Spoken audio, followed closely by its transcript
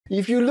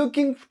If you're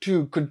looking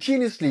to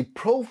continuously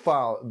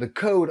profile the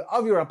code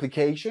of your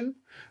application,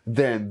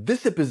 then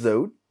this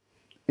episode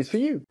is for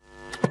you.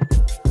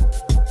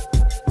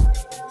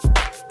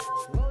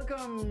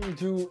 Welcome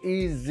to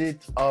Is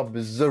It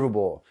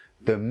Observable?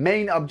 The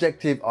main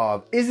objective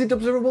of Is It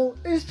Observable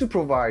is to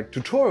provide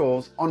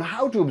tutorials on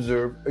how to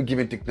observe a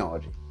given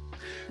technology.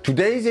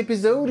 Today's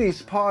episode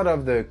is part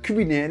of the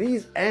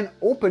Kubernetes and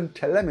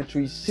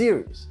OpenTelemetry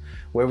series,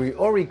 where we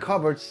already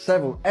covered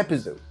several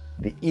episodes.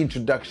 The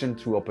introduction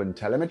to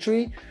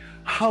OpenTelemetry,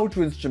 how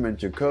to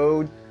instrument your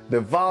code, the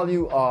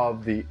value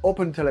of the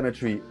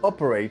OpenTelemetry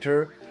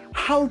operator,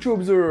 how to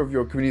observe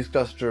your Kubernetes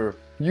cluster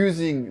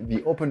using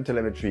the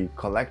OpenTelemetry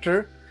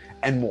collector,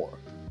 and more.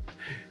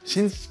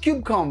 Since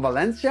KubeCon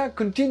Valencia,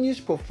 continuous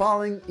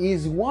profiling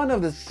is one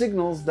of the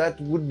signals that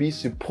would be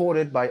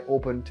supported by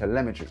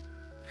OpenTelemetry.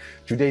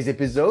 Today's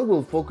episode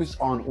will focus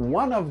on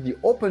one of the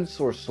open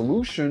source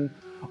solutions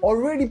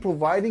already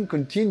providing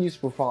continuous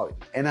profiling,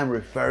 and I'm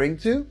referring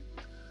to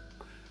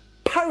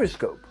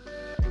Pyroscope.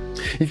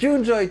 If you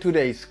enjoyed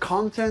today's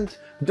content,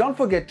 don't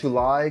forget to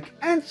like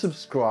and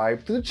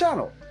subscribe to the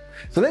channel.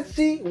 So let's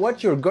see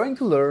what you're going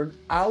to learn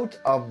out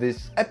of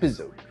this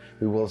episode.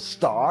 We will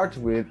start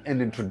with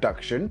an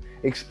introduction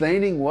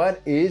explaining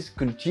what is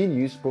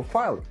continuous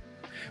profiling.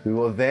 We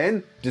will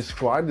then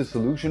describe the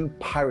solution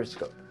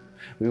Pyroscope.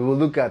 We will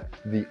look at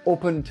the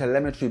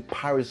OpenTelemetry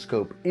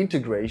Pyroscope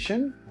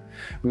integration.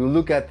 We will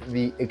look at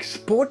the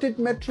exported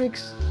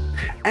metrics,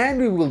 and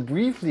we will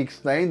briefly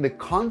explain the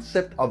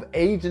concept of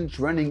agents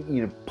running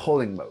in a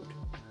polling mode.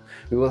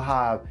 We will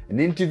have an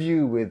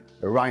interview with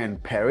Ryan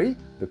Perry,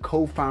 the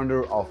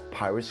co-founder of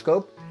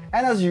Pyroscope,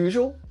 and as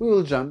usual, we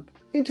will jump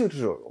into a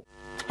tutorial.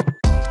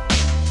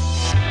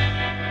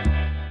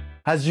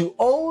 As you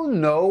all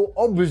know,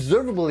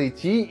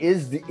 observability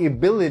is the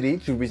ability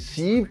to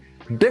receive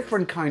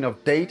different kind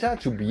of data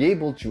to be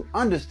able to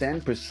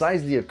understand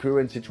precisely a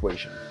current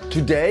situation.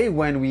 Today,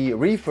 when we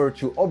refer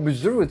to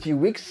observability,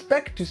 we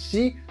expect to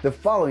see the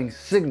following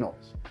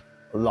signals.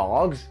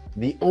 Logs,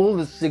 all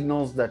the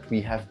signals that we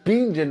have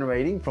been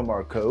generating from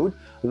our code.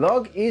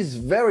 Log is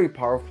very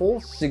powerful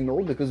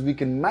signal because we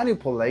can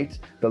manipulate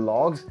the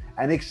logs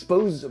and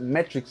expose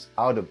metrics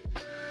out of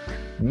it.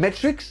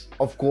 Metrics,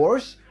 of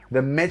course,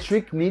 the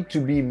metric need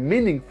to be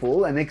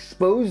meaningful and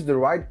expose the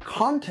right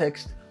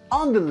context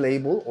on the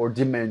label or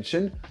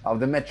dimension of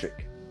the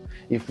metric.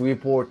 If we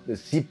report the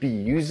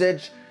CPU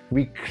usage,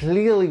 we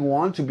clearly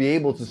want to be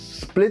able to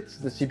split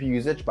the CPU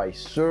usage by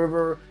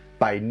server,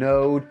 by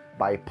node,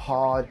 by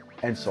pod,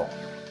 and so on.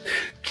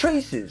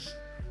 Traces,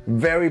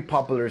 very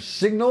popular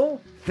signal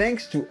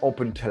thanks to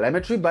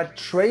OpenTelemetry, but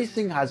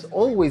tracing has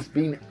always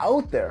been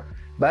out there,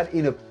 but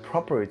in a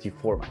proprietary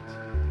format.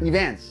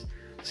 Events,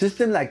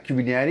 systems like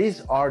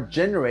Kubernetes are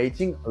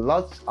generating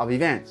lots of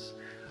events.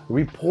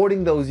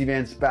 Reporting those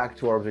events back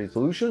to our observability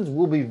solutions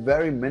will be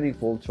very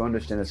meaningful to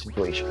understand the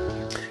situation.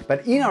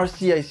 But in our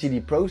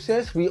CI/CD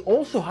process, we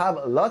also have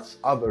lots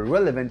of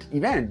relevant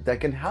events that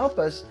can help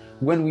us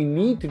when we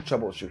need to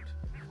troubleshoot.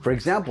 For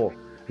example,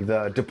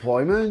 the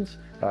deployment,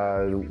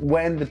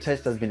 when the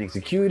test has been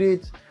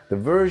executed, the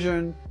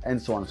version,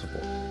 and so on and so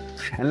forth.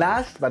 And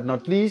last but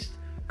not least,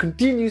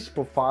 continuous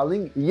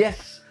profiling.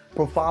 Yes,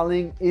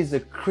 profiling is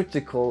a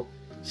critical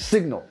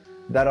signal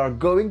that are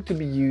going to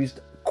be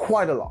used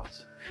quite a lot.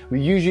 We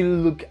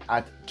usually look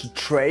at to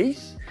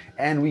trace,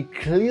 and we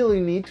clearly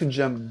need to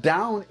jump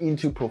down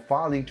into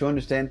profiling to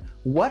understand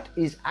what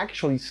is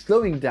actually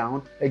slowing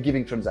down a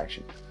given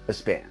transaction, a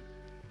span.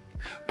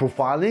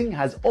 Profiling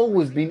has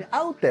always been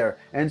out there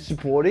and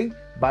supported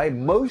by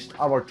most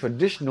of our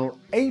traditional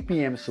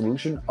APM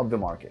solution of the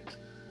market.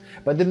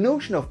 But the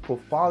notion of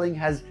profiling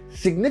has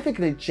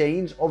significantly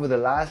changed over the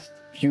last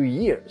few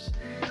years.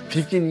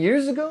 15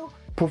 years ago,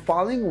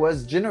 profiling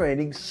was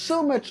generating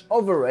so much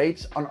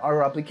overrates on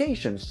our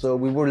applications, so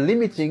we were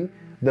limiting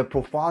the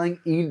profiling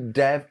in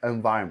dev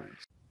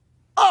environments.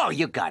 Oh,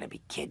 you gotta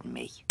be kidding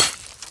me.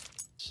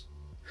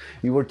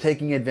 We were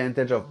taking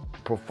advantage of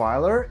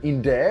profiler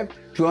in dev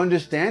to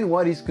understand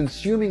what is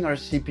consuming our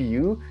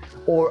CPU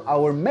or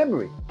our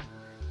memory.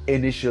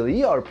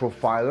 Initially, our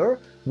profiler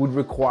would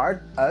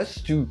require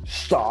us to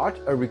start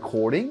a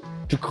recording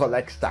to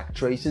collect stack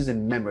traces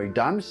and memory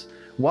dumps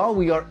while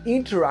we are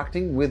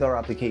interacting with our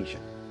application.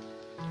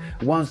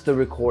 Once the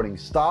recording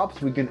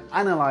stops, we can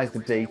analyze the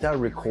data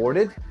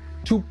recorded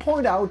to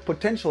point out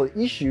potential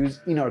issues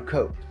in our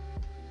code.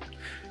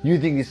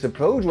 Using this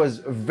approach was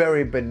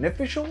very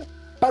beneficial,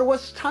 but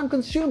was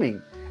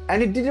time-consuming,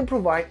 and it didn't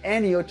provide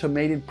any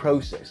automated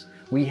process.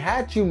 We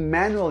had to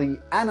manually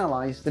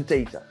analyze the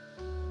data.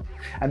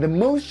 And the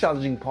most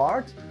challenging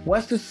part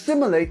was to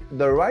simulate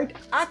the right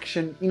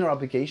action in our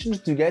applications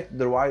to get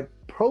the right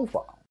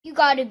profile. You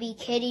gotta be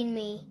kidding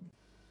me.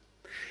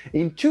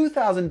 In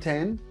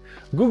 2010,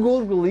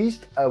 Google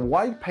released a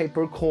white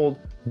paper called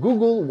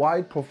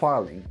Google-wide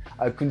profiling,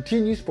 a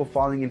continuous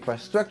profiling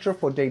infrastructure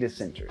for data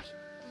centers.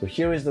 So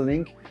here is the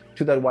link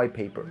to that white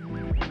paper.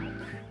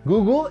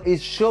 Google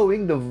is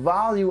showing the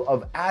value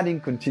of adding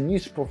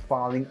continuous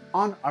profiling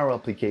on our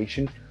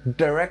application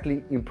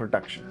directly in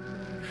production.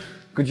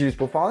 Continuous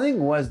profiling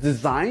was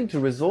designed to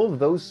resolve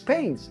those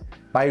pains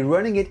by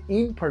running it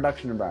in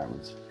production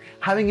environments.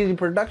 Having it in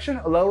production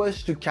allows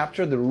us to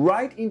capture the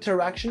right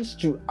interactions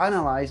to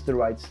analyze the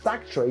right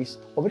stack trace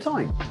over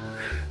time.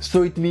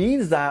 So it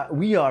means that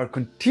we are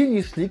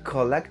continuously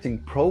collecting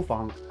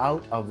profiles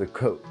out of the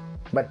code.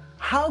 But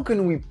how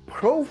can we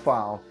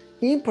profile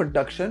in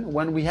production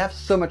when we have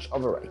so much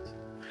override?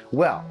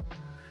 Well,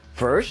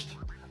 first,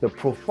 the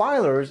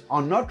profilers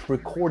are not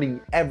recording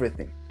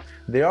everything.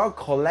 They are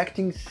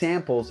collecting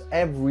samples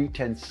every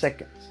 10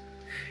 seconds.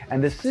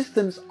 And the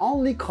systems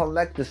only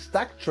collect the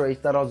stack trace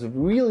that is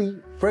really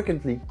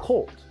frequently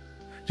called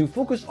to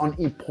focus on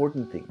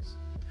important things.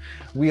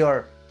 We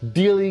are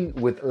dealing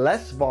with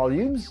less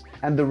volumes,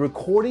 and the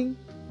recording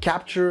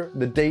capture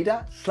the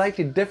data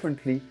slightly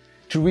differently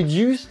to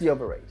reduce the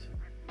overrate.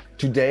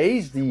 Today,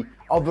 the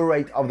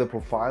overrate of the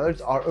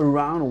profilers are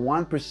around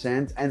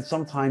 1% and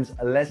sometimes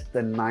less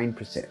than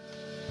 9%.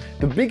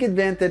 The big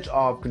advantage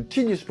of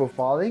continuous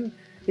profiling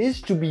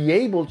is to be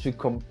able to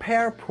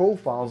compare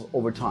profiles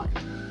over time.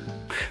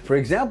 For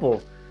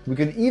example, we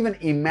can even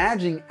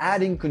imagine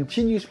adding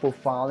continuous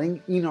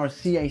profiling in our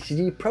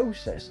CI/CD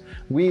process.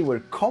 We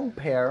will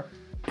compare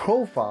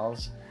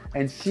profiles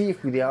and see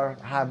if they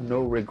have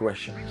no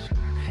regressions.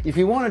 If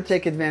we want to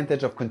take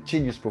advantage of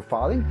continuous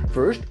profiling,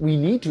 first we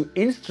need to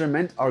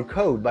instrument our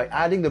code by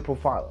adding the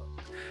profiler.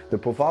 The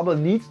profiler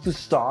needs to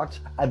start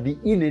at the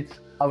init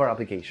of our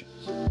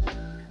applications.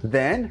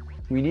 Then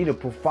we need a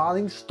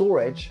profiling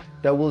storage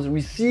that will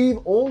receive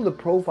all the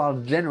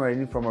profiles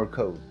generated from our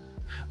code.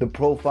 The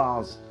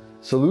profiles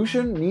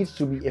solution needs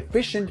to be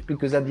efficient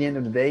because at the end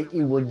of the day,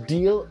 it will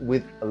deal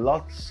with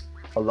lots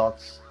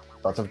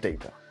of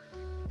data.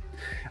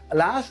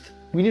 Last,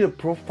 we need a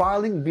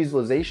profiling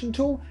visualization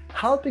tool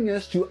helping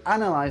us to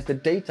analyze the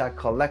data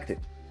collected.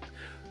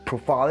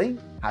 Profiling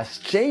has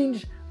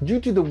changed due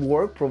to the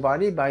work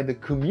provided by the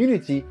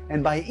community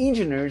and by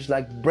engineers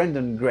like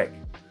Brendan Gregg,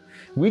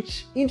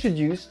 which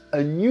introduced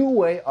a new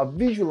way of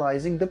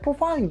visualizing the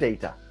profiling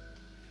data,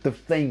 the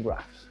flame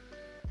graphs.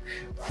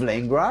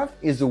 Flame graph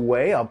is a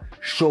way of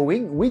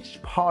showing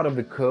which part of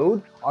the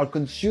code are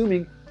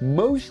consuming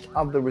most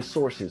of the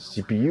resources,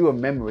 CPU or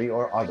memory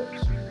or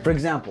others. For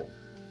example,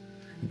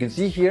 you can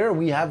see here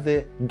we have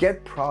the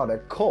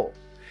getProduct call,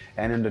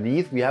 and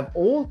underneath we have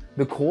all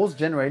the calls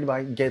generated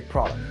by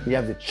getProduct. We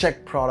have the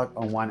checkProduct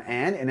on one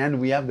end, and then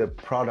we have the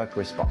product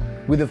response.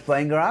 With the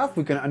flame graph,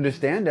 we can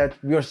understand that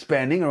we are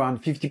spending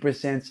around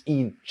 50%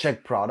 in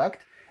checkProduct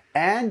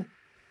and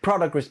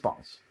product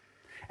response,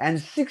 and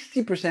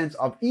 60%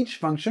 of each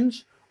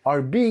functions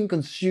are being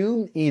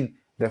consumed in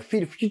the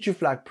future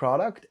flag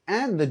product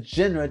and the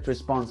generate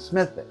response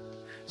method.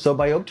 So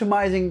by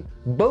optimizing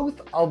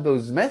both of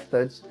those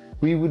methods,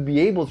 we would be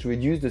able to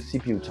reduce the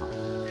CPU time.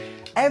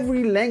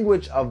 Every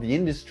language of the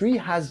industry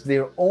has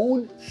their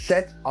own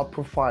set of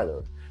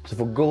profilers. So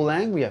for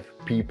Golang, we have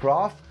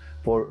pprof.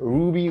 For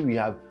Ruby, we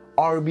have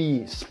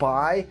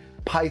RB-Spy.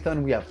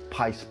 Python, we have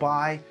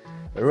PySpy.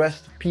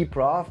 Rust,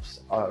 pprofs,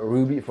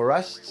 Ruby for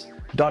Rust.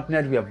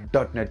 .NET, we have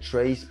 .NET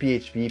Trace,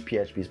 PHP,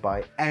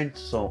 PHP-Spy, and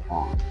so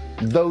on.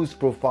 Those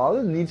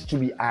profiles needs to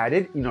be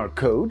added in our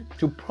code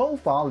to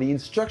profile the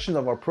instructions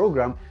of our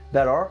program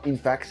that are in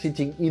fact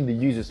sitting in the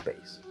user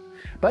space.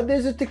 But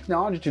there's a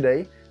technology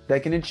today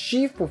that can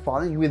achieve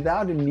profiling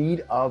without the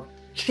need of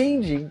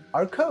changing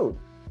our code.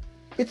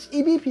 It's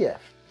eBPF.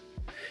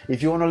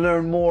 If you want to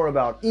learn more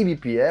about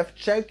eBPF,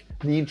 check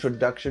the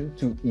introduction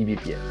to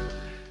eBPF.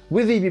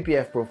 With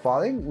eBPF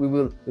profiling, we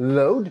will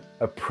load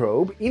a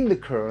probe in the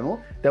kernel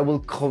that will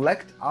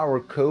collect our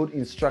code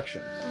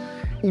instructions.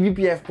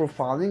 eBPF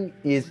profiling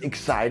is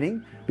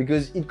exciting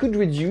because it could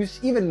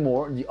reduce even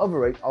more the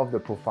overrate of the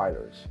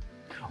profilers.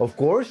 Of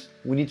course,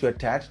 we need to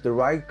attach the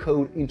right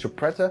code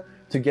interpreter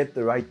to get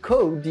the right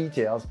code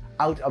details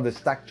out of the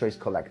stack trace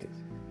collected.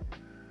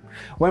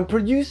 When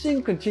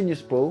producing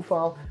continuous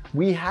profile,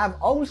 we have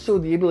also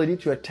the ability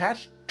to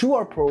attach to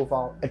our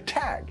profile a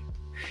tag.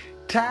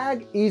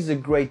 Tag is a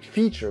great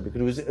feature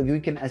because we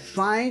can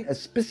assign a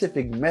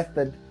specific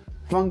method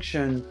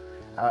function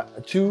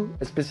to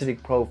a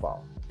specific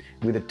profile.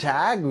 With a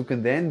tag, we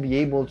can then be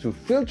able to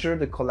filter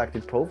the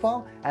collected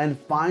profile and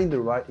find the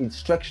right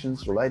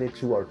instructions related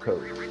to our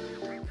code.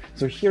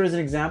 So here is an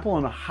example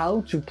on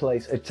how to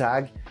place a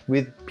tag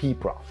with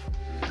pprof.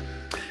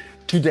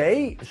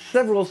 Today,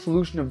 several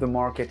solutions of the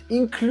market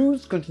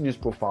includes continuous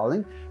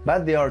profiling,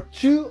 but there are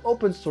two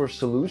open source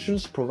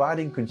solutions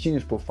providing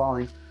continuous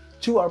profiling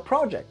to our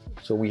project.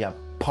 So we have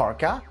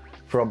Parka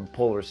from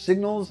Polar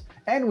Signals,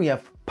 and we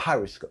have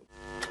Pyroscope.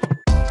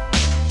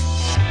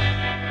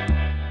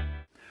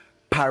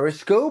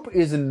 Pyroscope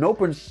is an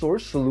open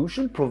source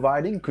solution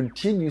providing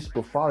continuous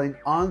profiling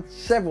on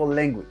several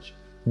languages: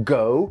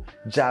 Go,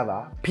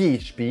 Java,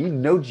 PHP,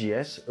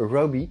 Node.js,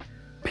 Ruby,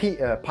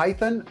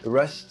 Python,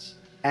 Rust,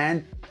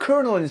 and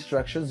kernel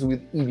instructions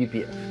with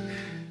eBPF.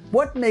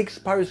 What makes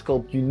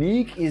Pyroscope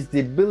unique is the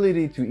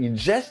ability to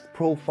ingest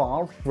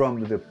profile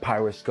from the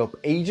Pyroscope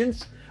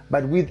agents,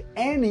 but with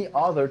any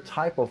other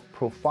type of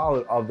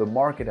profiler of the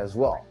market as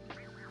well.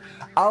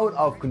 Out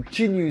of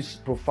continuous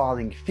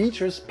profiling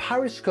features,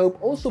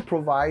 Pyroscope also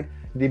provides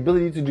the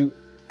ability to do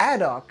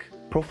ad hoc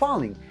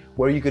profiling,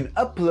 where you can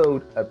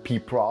upload a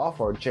pprof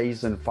or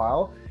JSON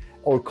file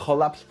or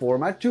collapse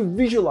format to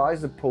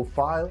visualize the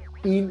profile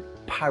in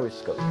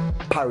Pyroscope.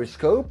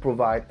 Pyroscope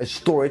provides a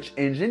storage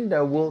engine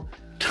that will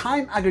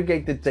time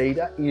aggregate the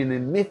data in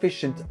an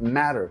efficient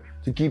manner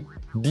to keep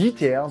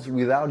details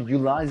without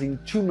utilizing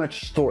too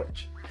much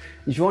storage.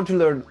 If you want to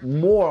learn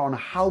more on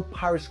how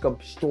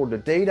Pyroscope stores the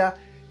data,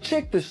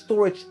 check the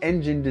storage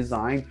engine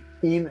design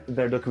in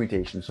their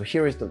documentation. So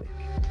here is the link.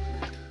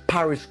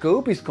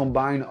 Pyroscope is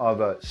combined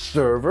of a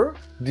server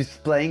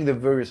displaying the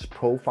various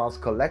profiles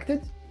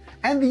collected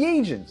and the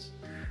agents,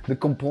 the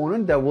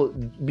component that will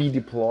be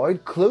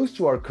deployed close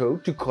to our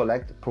code to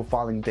collect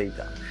profiling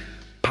data.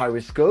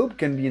 Pyroscope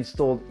can be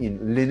installed in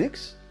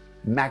Linux,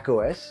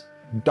 macOS,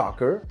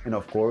 Docker, and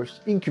of course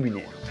in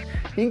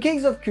Kubernetes. In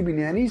case of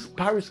Kubernetes,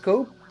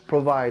 Pyroscope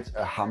provides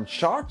a Helm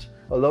chart,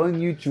 allowing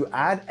you to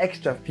add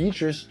extra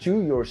features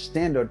to your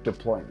standard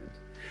deployment.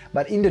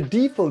 But in the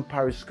default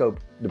Pyroscope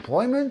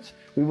deployment,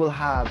 we will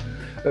have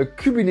a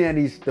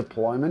Kubernetes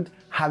deployment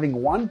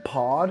having one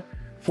pod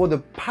for the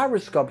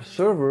Pyroscope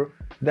server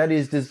that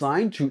is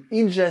designed to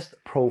ingest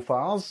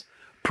profiles,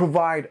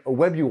 provide a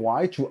web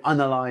UI to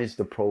analyze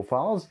the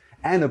profiles,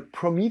 and a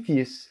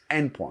Prometheus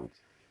endpoint.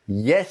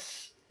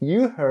 Yes,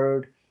 you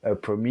heard, a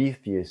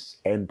Prometheus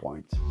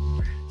endpoint.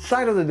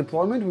 Side of the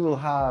deployment, we will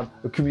have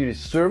a Kubernetes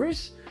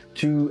service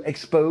to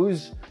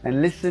expose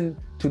and listen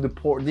to the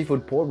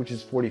default port, which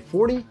is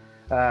 4040,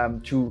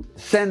 to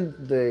send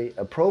the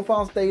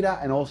profiles data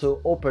and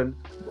also open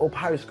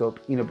Pyroscope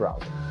in a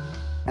browser.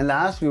 And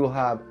last, we will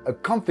have a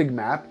config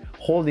map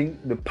holding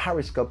the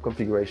Pyroscope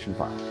configuration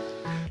file.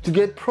 To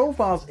get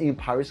profiles in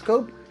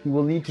Pyroscope, you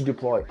will need to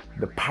deploy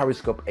the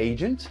Pyroscope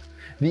Agent.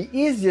 The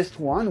easiest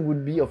one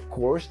would be, of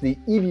course, the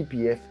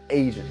eBPF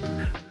agent.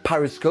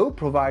 Pyroscope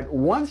provides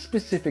one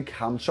specific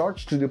Helm chart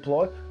to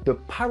deploy the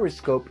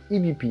Pyroscope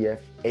eBPF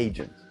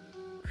agent.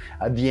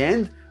 At the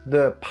end,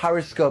 the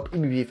Pyroscope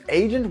eBPF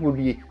agent will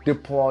be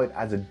deployed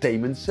as a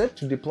daemon set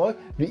to deploy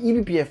the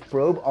eBPF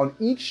probe on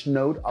each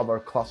node of our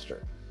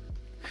cluster.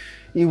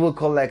 It will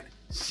collect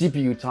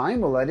CPU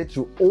time related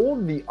to all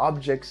the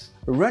objects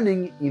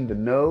running in the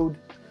node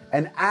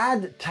and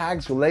add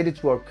tags related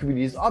to our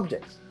Kubernetes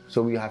objects.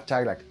 So we have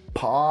tags like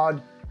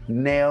pod,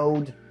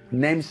 node,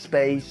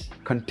 namespace,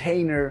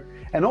 container,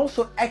 and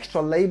also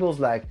extra labels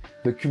like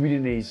the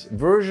Kubernetes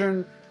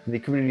version, the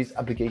Kubernetes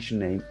application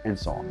name, and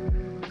so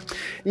on.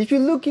 If you're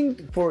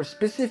looking for a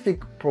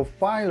specific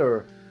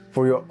profiler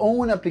for your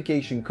own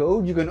application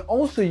code, you can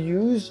also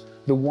use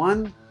the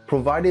one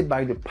provided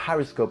by the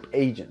Pyroscope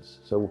agents.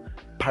 So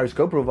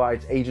Pyroscope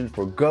provides agents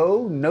for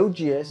Go,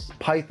 Node.js,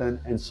 Python,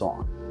 and so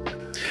on.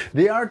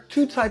 There are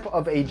two types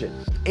of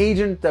agents.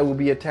 Agent that will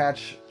be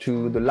attached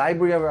to the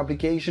library of our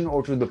application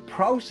or to the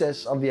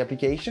process of the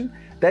application.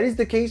 That is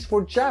the case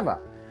for Java,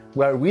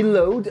 where we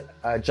load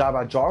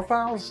Java jar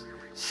files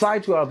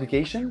side to our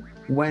application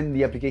when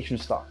the application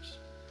starts.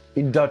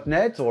 In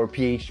 .NET or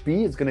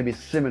PHP, it's going to be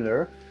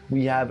similar.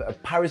 We have a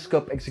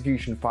Pyroscope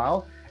execution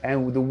file,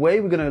 and the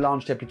way we're going to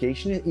launch the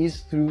application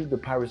is through the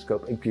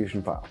Pyroscope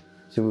execution file.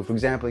 So for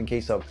example, in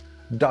case of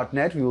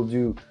 .NET, we will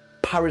do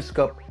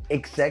Pyroscope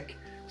exec,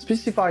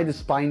 specify the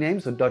spy name,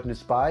 so .NET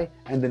Spy,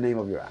 and the name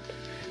of your app.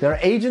 There are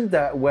agents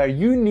where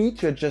you need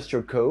to adjust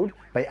your code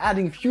by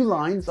adding a few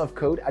lines of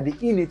code at the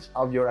init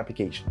of your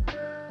application.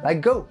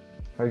 Like Go.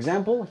 For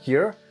example,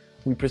 here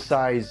we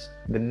precise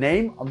the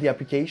name of the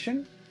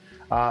application,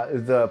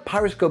 the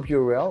Pyroscope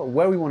URL,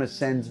 where we want to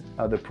send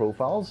the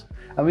profiles,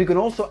 and we can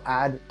also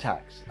add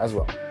tags as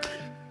well.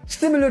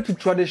 Similar to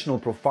traditional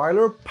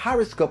profiler,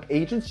 Pyroscope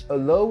agents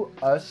allow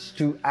us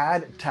to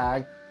add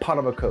tag part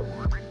of a code.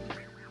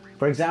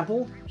 For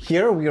example,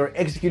 here we are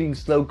executing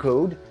slow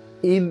code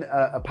in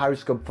a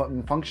Pyroscope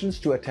functions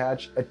to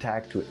attach a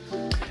tag to it.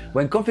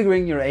 When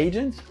configuring your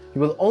agent,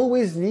 you will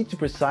always need to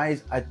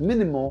precise at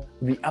minimal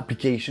the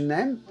application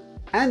name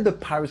and the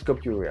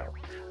Pyroscope URL.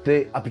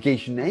 The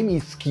application name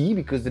is key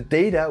because the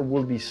data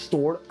will be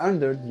stored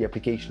under the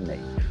application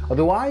name.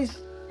 Otherwise,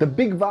 the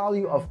big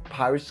value of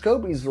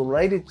Pyroscope is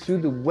related to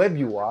the web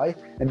UI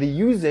and the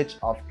usage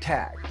of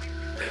tags.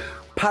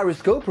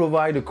 Pyroscope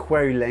provides a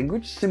query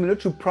language similar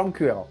to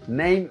PromQL,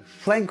 named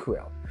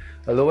FlameQL,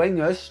 allowing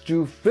us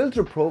to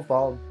filter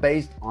profile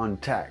based on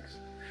tags.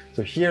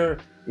 So here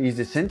is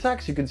the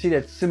syntax. You can see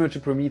that similar to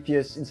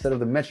Prometheus, instead of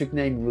the metric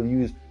name, we will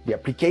use the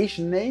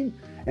application name,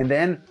 and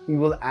then we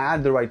will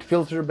add the right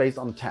filter based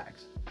on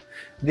tags.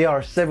 There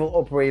are several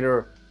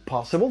operators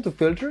possible to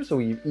filter, so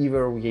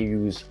either we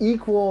use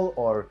equal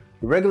or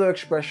regular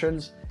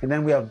expressions, and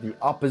then we have the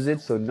opposite,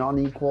 so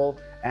non-equal,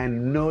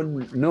 and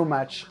no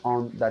match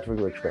on that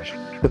regular expression.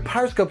 The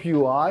Pyroscope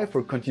UI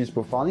for continuous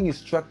profiling is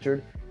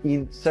structured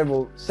in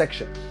several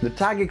sections. The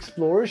Tag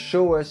Explorer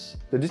shows us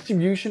the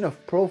distribution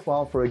of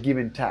profile for a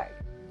given tag.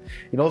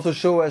 It also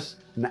shows us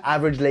an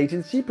average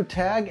latency per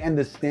tag and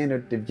the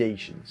standard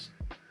deviations.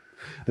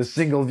 The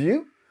Single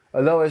View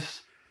allows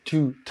us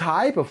to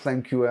type a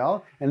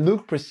FlameQL and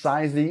look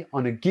precisely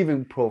on a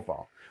given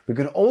profile. We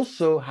can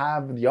also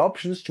have the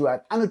options to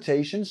add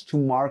annotations to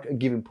mark a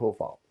given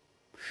profile.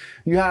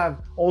 You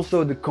have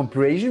also the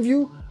comparison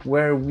view,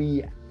 where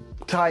we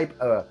type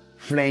a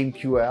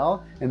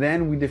FlameQL and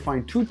then we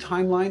define two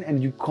timelines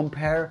and you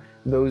compare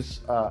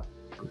those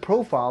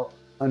profile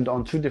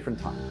on two different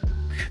times.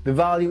 The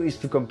value is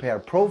to compare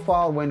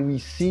profile when we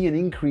see an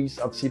increase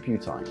of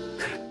CPU time.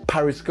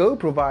 Pyroscope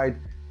provides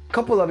a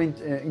couple of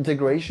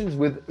integrations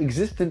with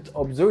existing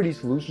observability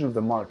solutions of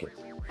the market.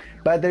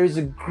 But there is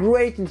a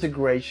great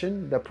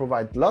integration that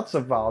provides lots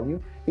of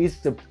value. It's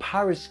the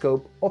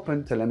Pyroscope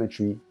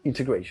OpenTelemetry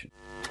Integration.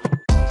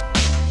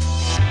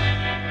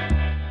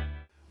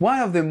 One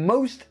of the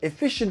most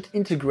efficient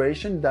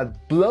integrations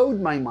that blew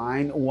my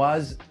mind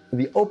was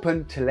the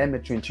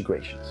OpenTelemetry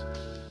integrations.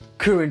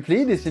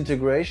 Currently, this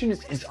integration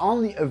is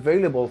only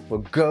available for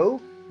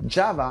Go,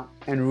 Java,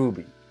 and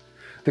Ruby.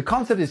 The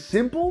concept is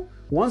simple.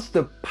 Once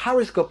the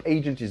Pyroscope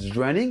agent is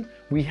running,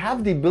 we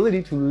have the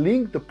ability to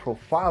link the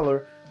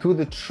profiler to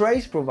the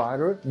trace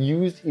provider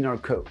used in our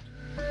code.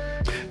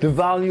 The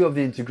value of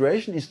the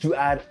integration is to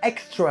add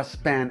extra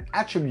span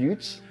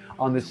attributes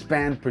on the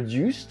span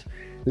produced,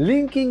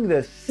 linking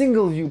the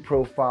single view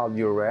profile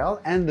URL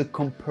and the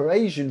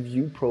comparison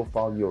view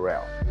profile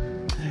URL.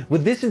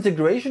 With this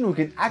integration, we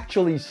can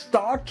actually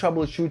start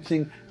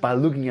troubleshooting by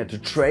looking at the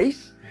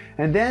trace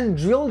and then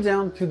drill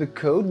down to the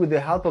code with the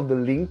help of the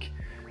link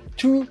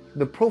to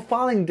the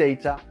profiling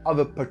data of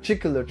a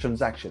particular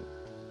transaction,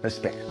 a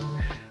span.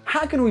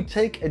 How can we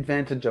take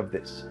advantage of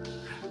this?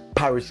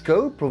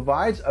 Pyroscope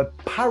provides a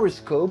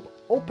Pyroscope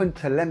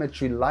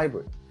OpenTelemetry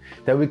library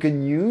that we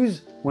can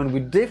use when we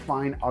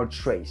define our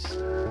trace.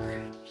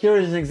 Here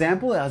is an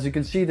example. As you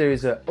can see, there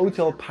is an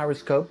Otel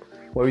Pyroscope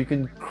where you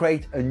can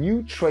create a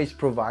new trace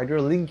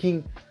provider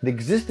linking the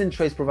existing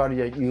trace provider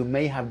that you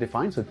may have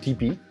defined, so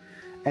TP,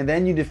 and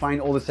then you define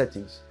all the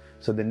settings.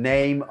 So the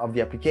name of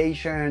the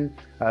application,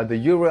 the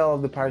URL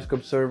of the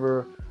Pyroscope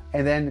server,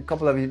 and then a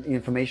couple of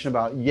information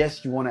about,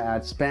 yes, you want to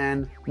add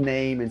span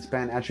name and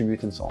span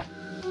attribute and so on.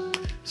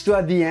 So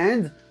at the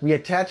end, we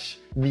attach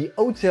the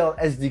Otel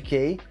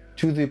SDK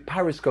to the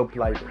Pyroscope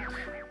library.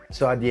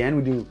 So at the end,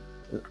 we do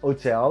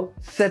Otel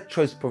set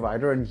trace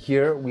provider, and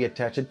here we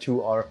attach it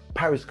to our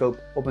Pyroscope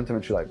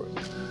OpenTelemetry library.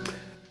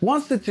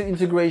 Once the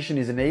integration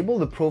is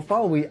enabled, the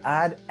profile, we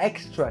add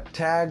extra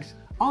tags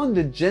on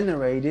the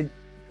generated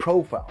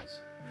profiles.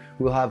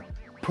 We'll have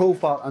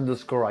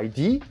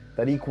profile_ID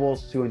that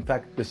equals to, in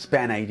fact, the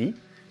span ID.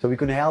 So we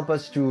can help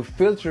us to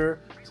filter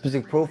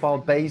specific profile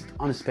based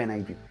on a span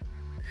ID.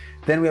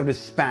 Then we have the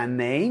span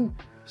name.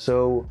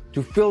 So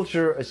to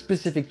filter a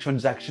specific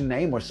transaction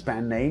name or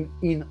span name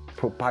in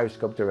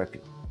Pyroscope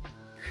directly.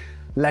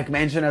 Like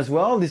mentioned as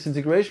well, this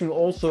integration will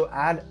also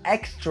add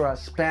extra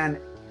span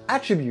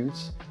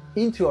attributes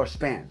into our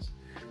spans.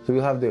 So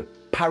we'll have the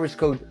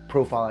Pyroscope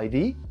profile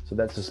ID, so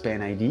that's the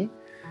span ID.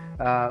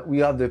 We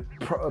have the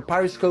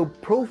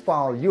Pyroscope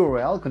profile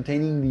URL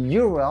containing the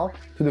URL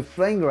to the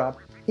flame graph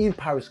in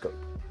Pyroscope.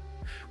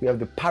 We have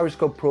the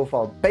Pyroscope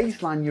profile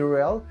baseline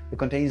URL that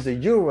contains the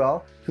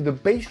URL to the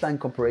baseline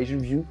comparison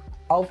view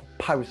of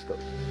Pyroscope.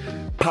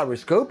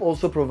 Pyroscope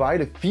also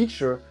provides a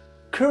feature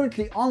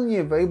currently only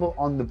available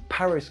on the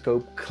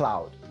Pyroscope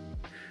cloud,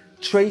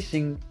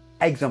 tracing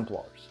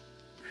exemplars.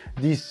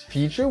 This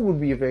feature will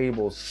be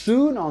available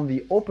soon on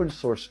the open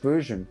source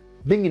version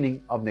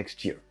beginning of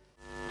next year.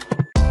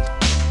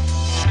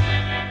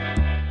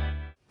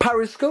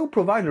 Pyroscope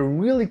provides a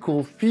really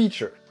cool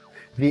feature,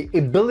 the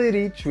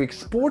ability to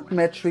export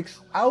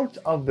metrics out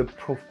of the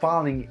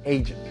profiling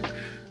agent.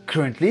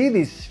 Currently,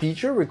 this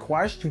feature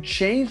requires to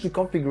change the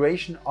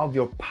configuration of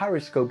your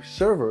Pyroscope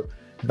server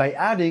by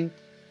adding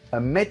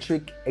a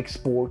metric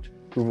export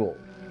rule.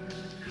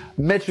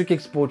 Metric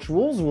export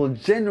rules will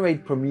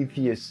generate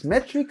Prometheus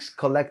metrics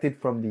collected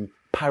from the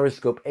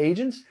Pyroscope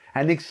agents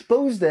and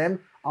expose them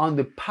on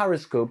the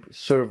Pyroscope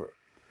server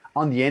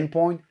on the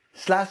endpoint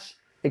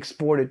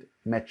 /exported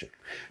metric.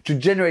 To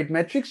generate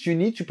metrics, you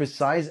need to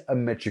precise a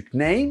metric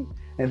name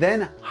and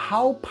then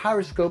how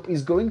Pyroscope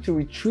is going to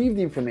retrieve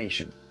the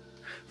information.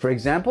 For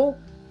example,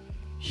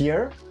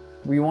 here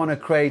we want to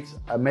create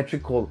a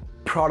metric called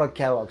product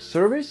catalog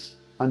service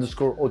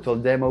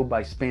 _Otel demo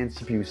by span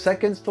CPU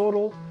seconds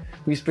total.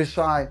 We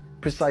specify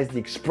the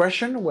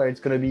expression where it's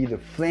going to be the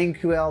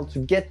FlameQL to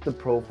get the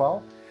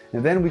profile,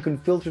 and then we can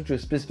filter to a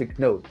specific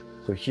node.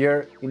 So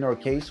here, in our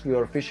case, we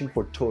are fishing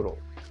for total.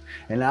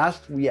 And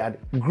last, we add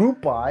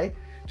group by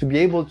to be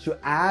able to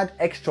add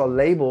extra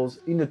labels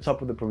in the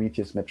top of the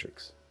Prometheus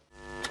metrics.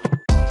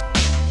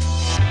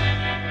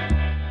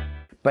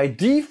 By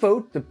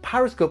default, the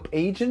Pyroscope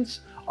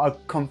agents are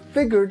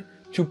configured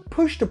to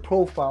push the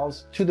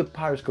profiles to the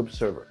Pyroscope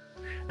server.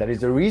 That is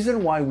the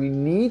reason why we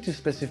need to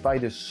specify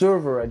the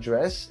server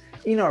address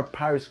in our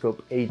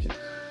Pyroscope agent.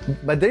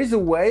 But there is a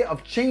way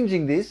of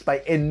changing this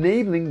by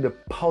enabling the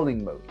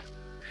polling mode.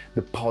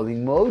 The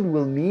polling mode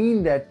will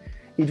mean that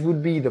it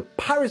would be the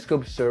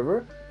Pyroscope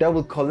server that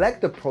will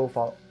collect the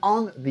profile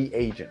on the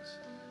agents.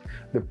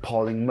 The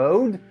polling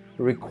mode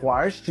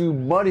requires to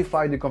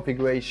modify the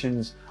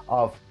configurations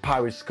of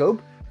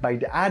Pyroscope by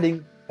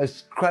adding a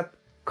scrap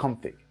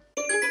config.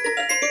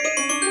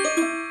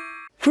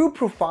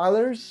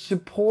 Profiler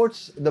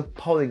supports the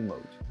polling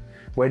mode,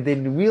 where they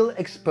will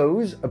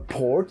expose a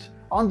port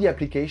on the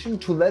application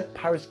to let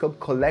Pyroscope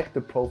collect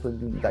the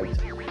profiling data.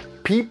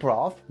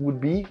 pprof would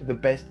be the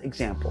best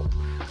example.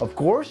 Of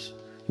course,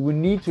 you will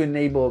need to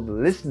enable the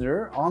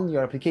listener on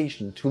your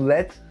application to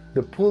let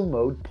the pull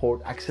mode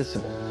port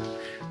accessible.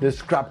 The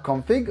scrap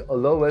config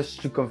allows us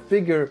to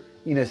configure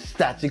in a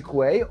static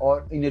way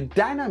or in a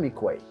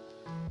dynamic way.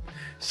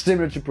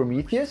 Similar to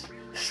Prometheus,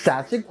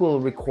 static will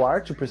require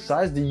to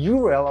precise the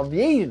URL of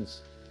the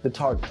agents, the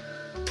target.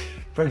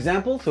 For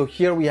example, so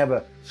here we have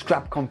a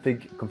scrap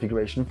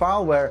configuration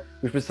file where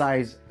we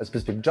precise a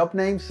specific job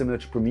name, similar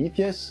to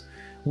Prometheus.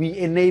 We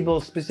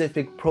enable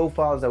specific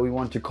profiles that we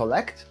want to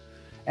collect,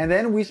 and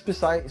then we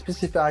specify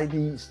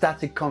the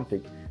static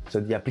config. So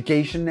the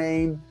application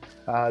name,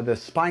 the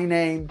spy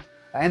name,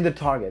 and the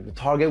target. The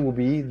target will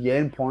be the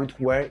endpoint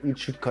where it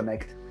should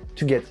connect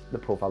to get the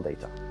profile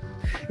data.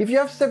 If you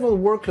have several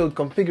workloads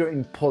configured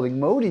in polling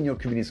mode in your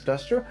Kubernetes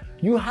cluster,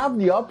 you have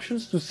the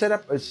options to set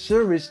up a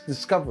service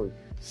discovery,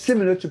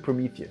 similar to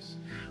Prometheus,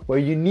 where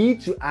you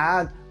need to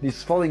add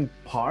this following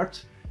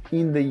part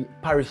in the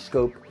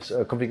Pyroscope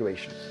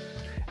configurations.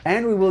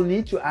 And we will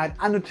need to add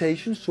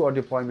annotations to our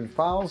deployment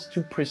files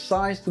to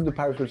precise to the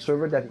Pyroscope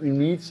server that it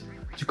needs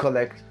to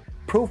collect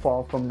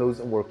profile from those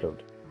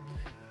workloads.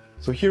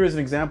 So here is an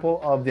example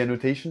of the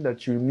annotation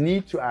that you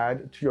need to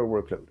add to your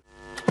workload.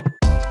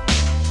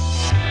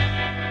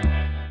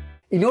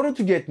 In order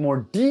to get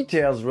more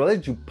details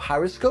related to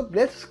Pyroscope,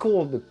 let's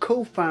call the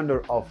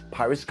co-founder of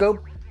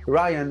Pyroscope,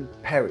 Ryan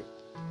Perry.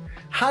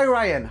 Hi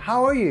Ryan,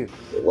 how are you?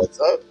 What's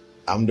up?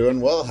 I'm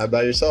doing well. How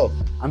about yourself?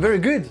 I'm very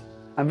good.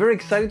 I'm very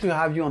excited to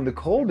have you on the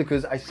call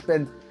because I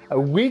spent a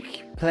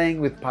week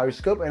playing with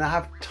Pyroscope and I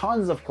have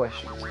tons of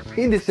questions.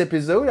 In this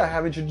episode, I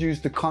have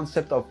introduced the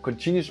concept of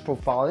continuous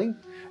profiling,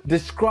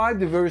 described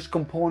the various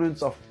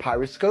components of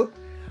Pyroscope,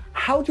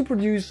 how to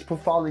produce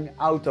profiling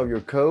out of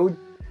your code,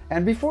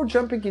 and before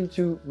jumping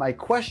into my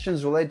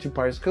questions related to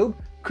Pyroscope,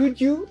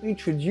 could you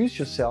introduce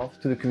yourself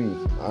to the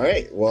community? All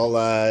right. Well,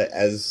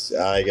 as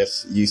I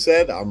guess you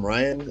said, I'm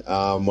Ryan.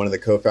 I'm one of the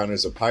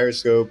co-founders of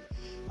Pyrscope.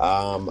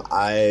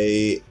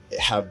 I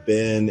have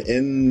been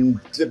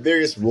in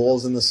various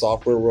roles in the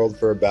software world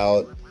for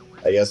about,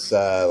 I guess,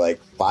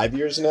 like 5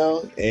 years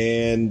now.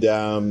 And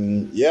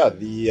I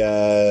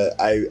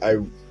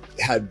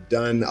had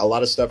done a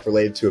lot of stuff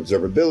related to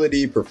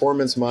observability,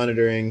 performance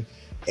monitoring,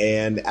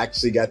 and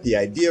actually got the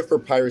idea for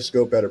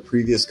Pyroscope at a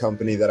previous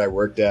company that I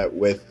worked at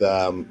with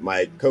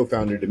my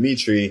co-founder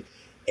Dimitri,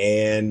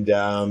 and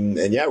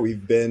yeah,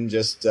 we've been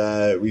just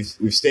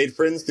we've stayed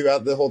friends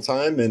throughout the whole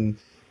time. And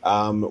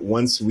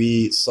once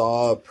we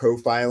saw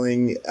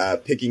profiling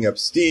picking up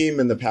steam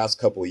in the past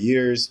couple of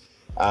years,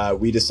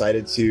 we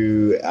decided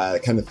to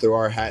kind of throw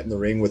our hat in the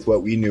ring with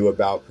what we knew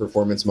about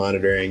performance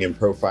monitoring and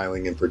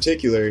profiling in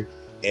particular,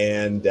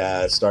 and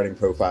starting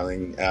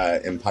profiling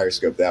in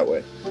Pyrscope that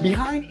way.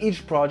 Behind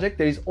each project,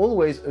 there is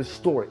always a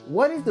story.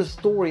 What is the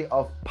story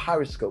of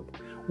Pyroscope?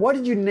 What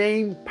did you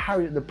name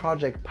the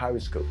project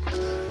Pyroscope?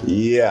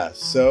 Yeah,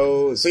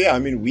 so yeah, I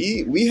mean,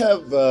 we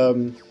have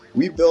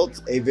we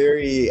built a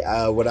very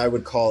what I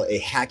would call a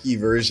hacky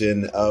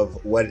version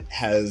of what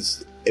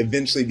has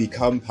eventually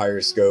become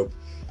Pyroscope,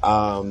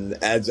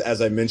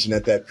 as I mentioned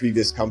at that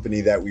previous company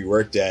that we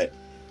worked at.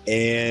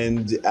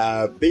 And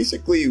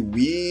basically,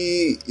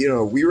 we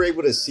were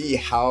able to see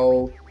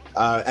how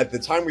at the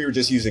time we were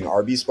just using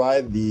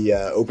RBSpy, the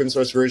open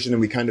source version,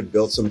 and we kind of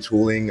built some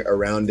tooling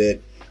around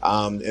it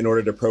in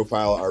order to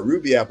profile our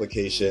Ruby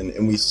application.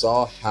 And we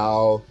saw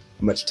how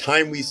much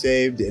time we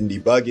saved in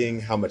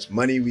debugging, how much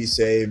money we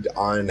saved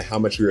on how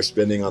much we were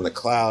spending on the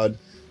cloud.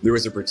 There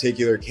was a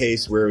particular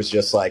case where it was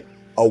just like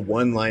a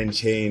one-line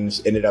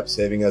change ended up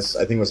saving us,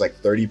 I think it was like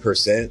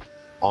 30%.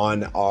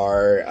 On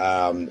our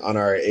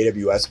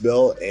AWS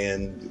bill,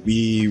 and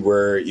we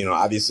were,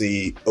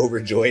 obviously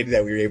overjoyed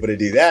that we were able to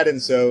do that.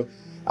 And so,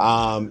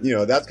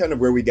 that's kind of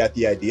where we got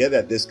the idea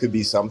that this could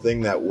be something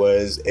that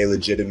was a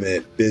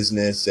legitimate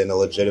business and a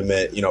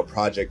legitimate,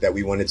 project that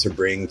we wanted to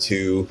bring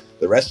to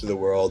the rest of the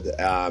world,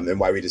 and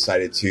why we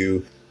decided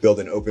to build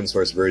an open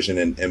source version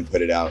and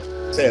put it out.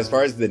 So as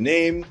far as the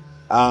name,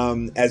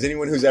 as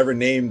anyone who's ever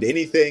named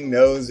anything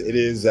knows, it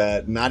is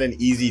not an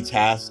easy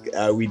task.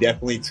 We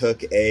definitely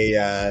took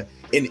an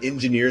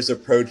engineer's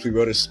approach. We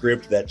wrote a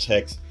script that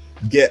checked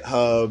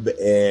GitHub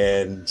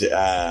and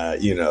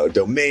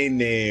domain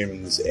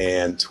names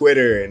and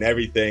Twitter and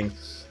everything.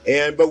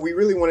 But we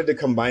really wanted to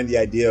combine the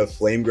idea of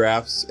flame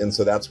graphs, and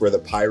so that's where the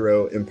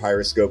Pyro in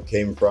Pyroscope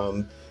came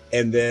from.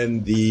 And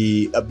then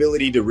the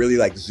ability to really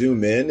like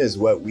zoom in is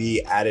what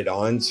we added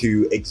on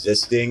to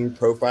existing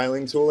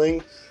profiling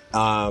tooling.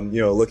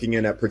 Looking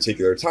in at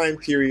particular time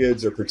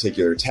periods or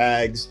particular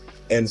tags.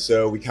 And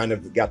so we kind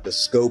of got the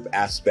scope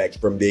aspect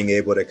from being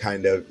able to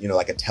kind of,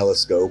 like a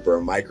telescope or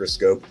a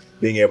microscope,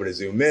 being able to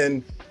zoom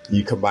in.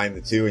 you combine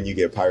the two and you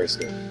get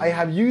Pyroscope. I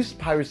have used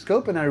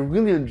Pyroscope and I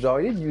really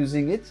enjoyed it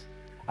using it.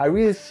 I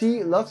really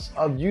see lots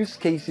of use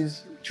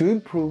cases to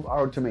improve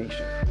our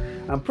automation.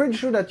 I'm pretty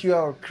sure that you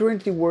are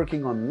currently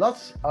working on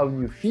lots of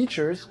new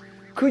features.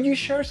 Could you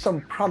share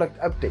some product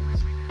updates?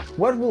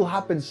 What will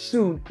happen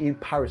soon in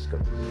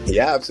Pyroscope?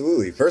 Yeah,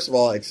 absolutely. First of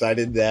all,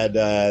 excited that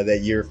that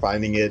you're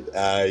finding it,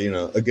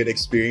 a good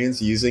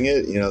experience using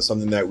it.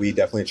 Something that we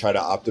definitely try to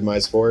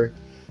optimize for.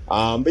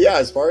 But yeah,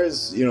 as far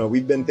as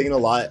we've been thinking a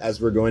lot as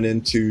we're going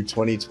into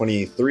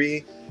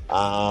 2023.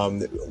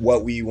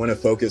 What we want to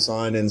focus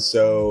on. And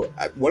so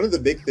one of the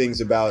big things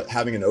about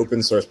having an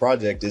open source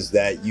project is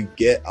that you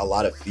get a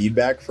lot of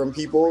feedback from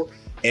people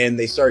and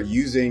they start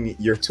using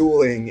your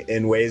tooling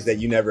in ways that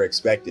you never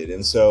expected.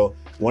 And so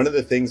one of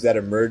the things that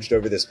emerged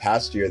over this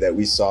past year that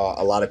we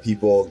saw a lot of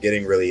people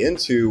getting really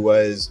into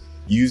was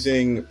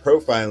using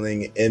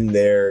profiling in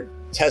their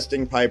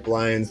testing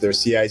pipelines, their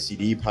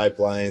CI/CD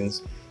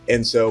pipelines.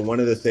 And so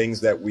one of the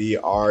things that we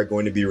are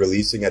going to be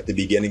releasing at the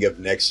beginning of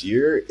next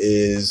year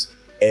is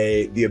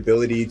the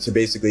ability to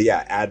basically,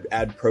 add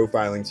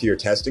profiling to your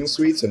testing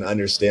suites and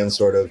understand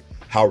sort of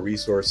how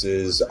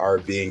resources are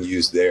being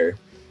used there.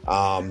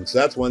 So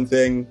that's one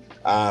thing.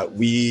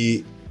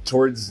 We,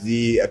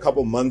 a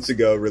couple months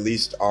ago,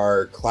 released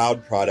our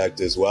cloud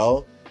product as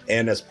well.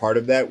 And as part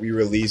of that, we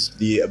released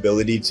the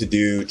ability to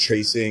do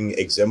tracing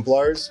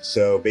exemplars.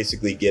 So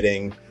basically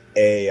getting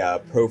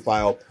a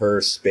profile per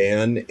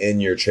span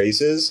in your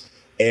traces.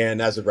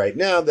 And as of right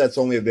now, that's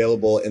only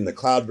available in the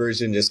cloud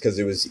version just because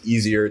it was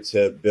easier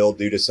to build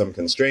due to some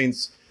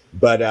constraints.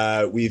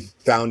 But we've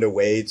found a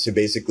way to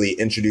basically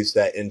introduce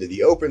that into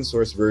the open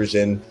source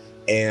version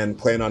and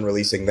plan on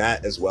releasing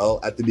that as well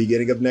at the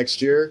beginning of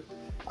next year.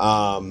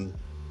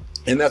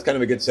 And that's kind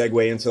of a good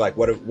segue into like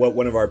what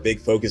one of our big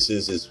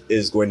focuses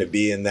is going to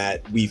be, in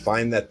that we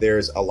find that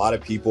there's a lot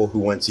of people who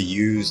want to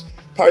use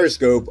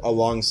Pyrscope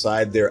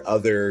alongside their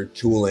other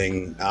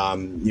tooling,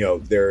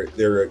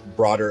 their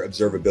broader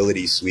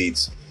observability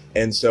suites.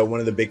 And so one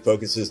of the big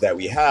focuses that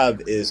we have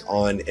is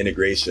on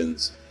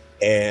integrations.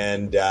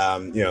 And,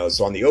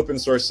 so on the open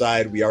source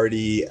side, we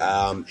already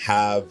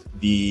have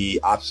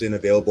the option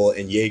available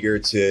in Jaeger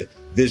to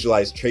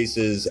visualize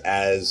traces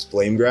as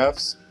flame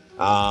graphs.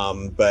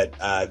 But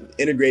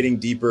integrating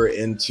deeper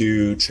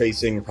into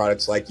tracing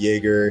products like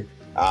Jaeger,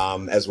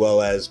 as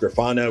well as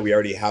Grafana. We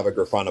already have a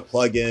Grafana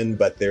plugin,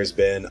 but there's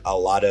been a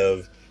lot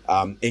of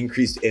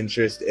increased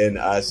interest in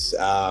us,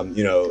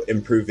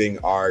 improving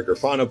our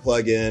Grafana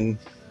plugin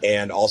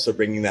and also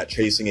bringing that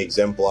tracing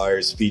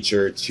exemplars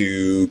feature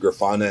to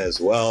Grafana as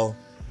well.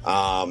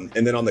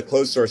 And then on the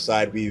closed source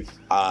side, we've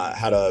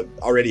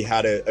already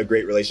had a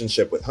great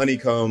relationship with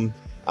Honeycomb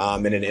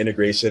and an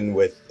integrating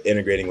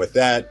with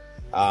that.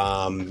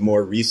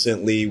 More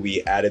recently,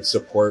 we added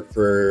support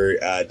for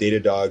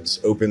Datadog's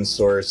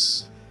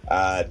OpenSource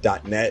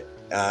 .NET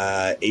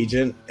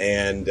agent,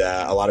 and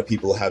a lot of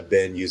people have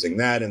been using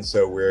that. And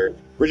so we're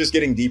just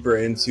getting deeper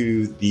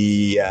into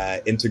the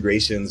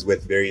integrations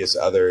with various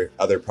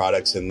other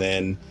products. And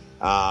then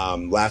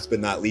last but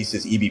not least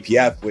is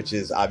eBPF, which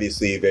is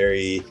obviously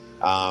very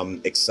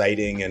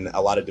exciting and a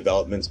lot of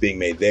developments being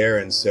made there.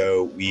 And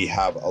so we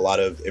have a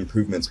lot of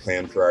improvements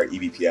planned for our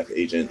eBPF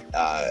agent,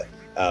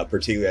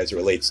 particularly as it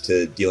relates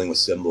to dealing with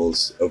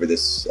symbols over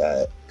this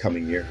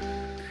coming year.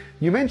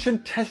 You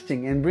mentioned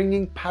testing and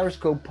bringing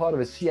Pyroscope part of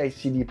a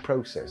CI/CD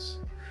process.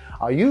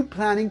 Are you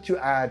planning to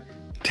add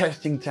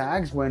testing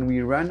tags when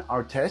we run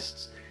our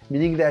tests,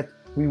 meaning that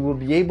we will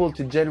be able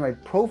to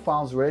generate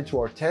profiles related to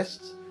our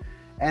tests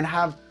and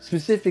have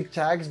specific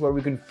tags where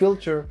we can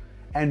filter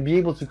and be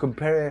able to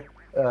compare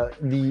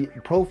the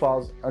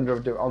profiles on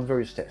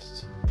various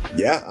tests?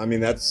 Yeah, I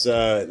mean, that's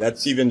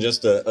even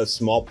just a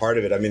small part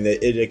of it. I mean,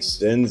 it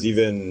extends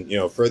even,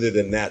 further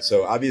than that.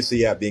 So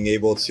obviously, being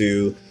able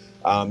to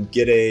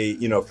get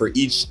for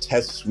each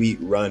test suite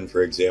run,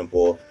 for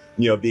example,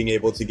 being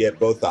able to get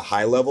both a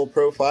high level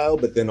profile,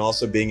 but then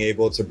also being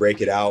able to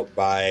break it out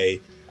by,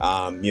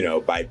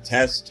 by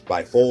test,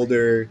 by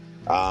folder,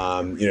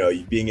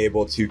 being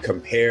able to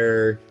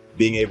compare,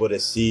 being able to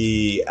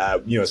see,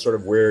 sort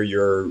of where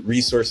your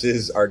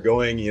resources are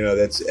going.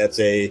 That's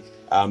a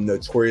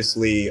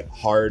notoriously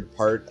hard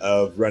part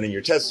of running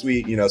your test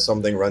suite.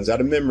 Something runs out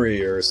of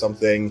memory or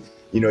something,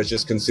 is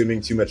just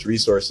consuming too much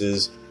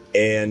resources.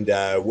 And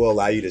we'll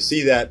allow you to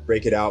see that,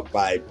 break it out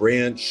by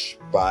branch,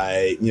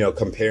 by,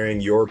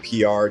 comparing your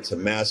PR to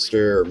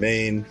master or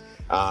main,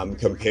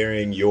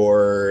 comparing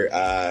your,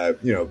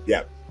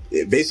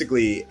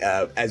 basically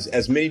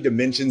as many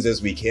dimensions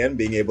as we can,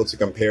 being able to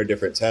compare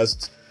different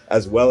tests,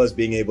 as well as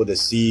being able to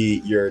see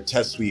your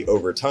test suite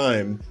over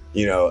time.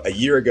 A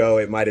year ago,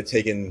 it might have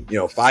taken,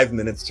 5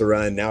 minutes to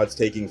run. Now it's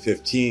taking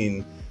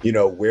 15.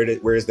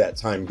 Where's that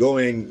time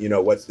going?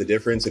 What's the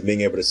difference? And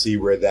being able to see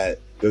where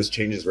those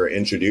changes were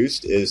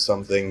introduced is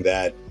something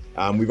that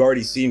we've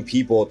already seen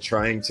people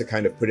trying to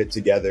kind of put it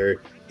together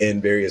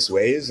in various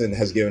ways, and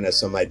has given us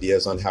some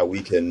ideas on how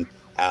we can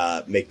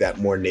make that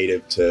more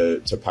native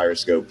to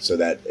Pyroscope so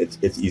that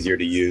it's easier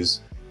to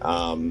use.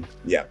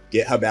 Yeah,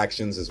 GitHub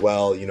Actions as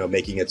well,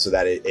 making it so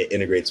that it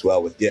integrates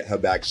well with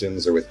GitHub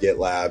Actions or with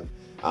GitLab,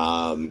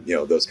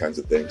 those kinds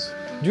of things.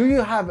 Do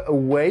you have a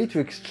way to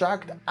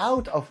extract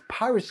out of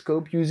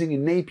Pyroscope using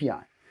an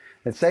API?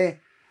 Let's say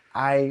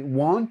I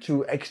want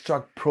to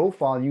extract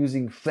profile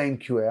using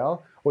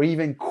FlameQL, or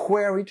even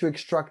query to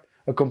extract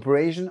a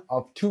comparison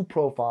of two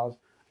profiles,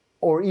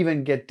 or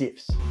even get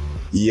diffs.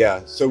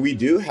 Yeah, so we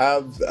do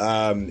have,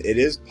 it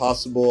is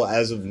possible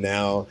as of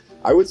now.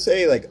 I would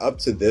say like up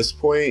to this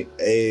point,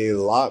 a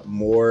lot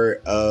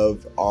more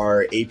of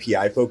our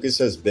API focus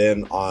has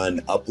been on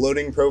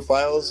uploading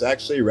profiles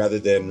actually rather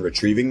than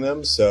retrieving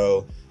them.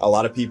 So a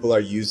lot of people are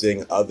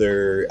using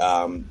other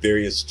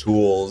various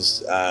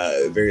tools,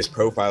 various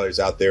profilers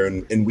out there.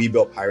 And we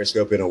built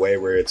Pyrscope in a way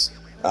where it's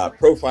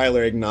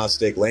profiler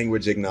agnostic,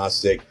 language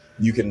agnostic.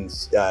 You can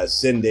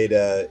send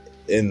data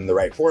in the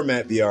right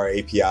format via our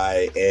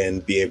API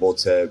and be able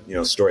to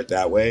store it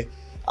that way.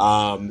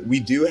 We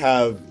do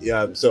have,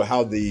 so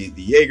how the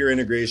Jaeger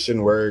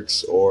integration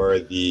works, or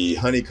the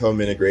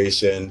Honeycomb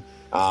integration,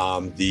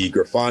 the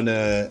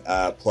Grafana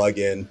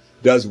plugin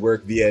does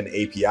work via an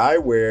API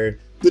where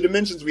the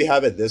dimensions we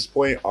have at this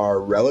point are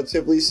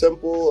relatively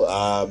simple.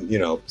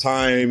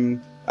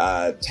 Time,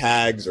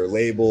 tags or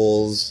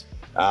labels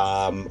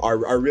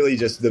are really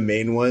just the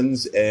main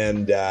ones.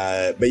 And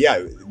but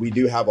yeah, we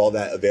do have all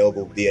that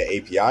available via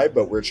API,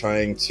 but we're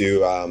trying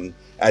to,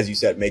 as you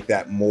said, make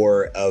that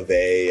more of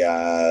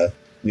a,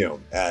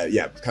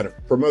 kind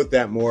of promote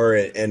that more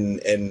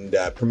and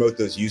promote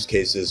those use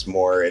cases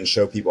more and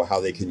show people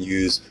how they can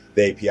use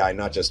the API,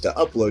 not just to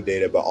upload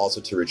data, but also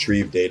to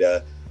retrieve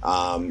data.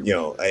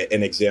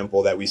 An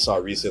example that we saw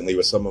recently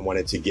was someone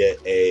wanted to get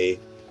a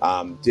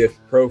diff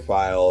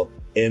profile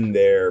in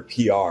their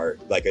PR,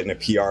 like in a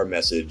PR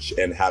message,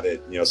 and have it,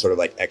 sort of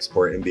like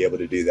export and be able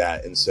to do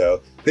that. And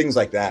so things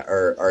like that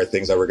are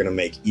things that we're going to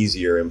make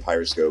easier in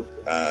Pyrscope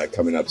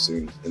coming up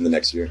soon in the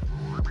next year.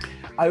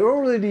 I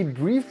already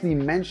briefly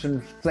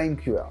mentioned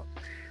FlameQL.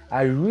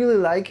 I really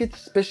like it,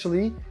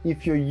 especially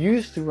if you're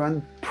used to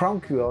run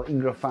PromQL in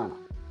Grafana.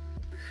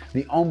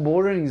 The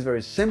onboarding is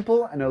very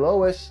simple and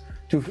allows us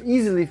to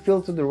easily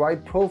filter the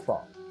right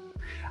profile.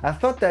 I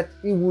thought that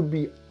it would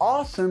be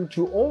awesome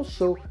to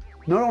also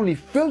not only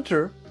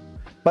filter,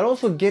 but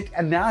also get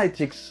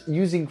analytics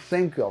using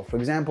FlameQL. For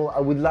example, I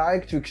would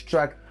like to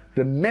extract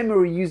the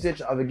memory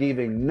usage of a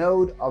given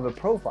node of a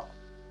profile.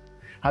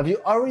 Have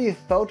you already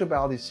thought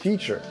about this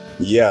feature?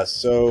 Yeah,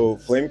 so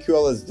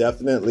FlameQL is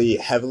definitely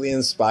heavily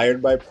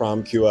inspired by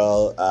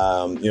PromQL.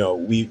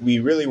 We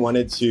really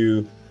wanted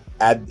to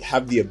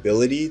have the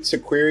ability to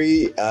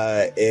query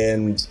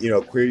and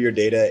query your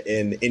data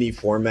in any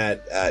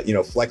format,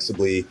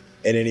 flexibly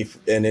in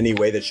any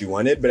way that you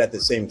wanted. But at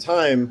the same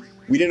time,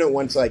 we didn't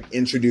want to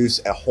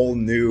introduce a whole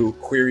new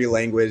query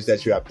language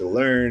that you have to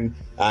learn.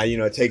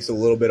 It takes a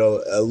little bit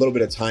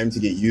of time to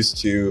get used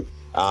to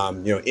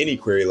any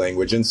query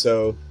language. And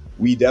so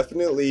we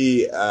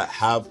definitely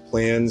have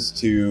plans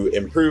to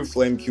improve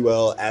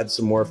FlameQL, add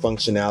some more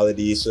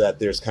functionality so that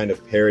there's kind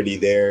of parity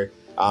there.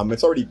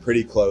 It's already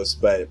pretty close,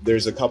 but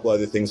there's a couple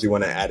other things we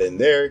want to add in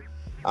there.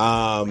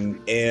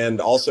 And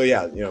also,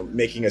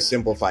 making a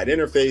simplified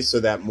interface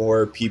so that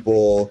more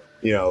people,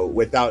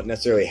 without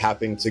necessarily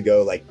having to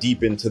go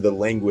deep into the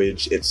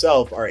language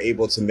itself, are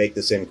able to make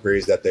the same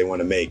queries that they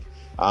want to make.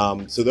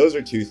 So those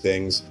are two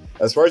things.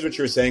 As far as what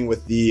you were saying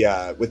with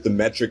the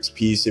metrics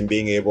piece and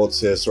being able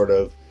to sort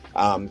of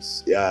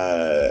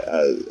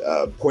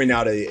point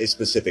out a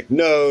specific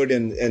node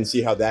and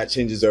see how that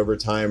changes over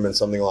time and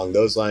something along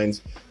those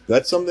lines,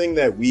 that's something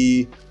that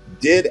we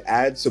did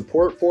add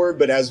support for,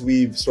 but as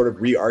we've sort of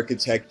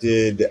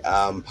re-architected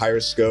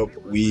Pyroscope,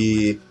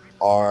 we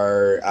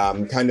are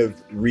kind of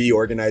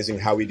reorganizing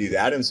how we do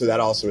that. And so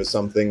that also is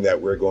something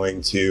that we're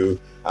going to,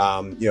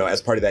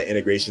 as part of that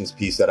integrations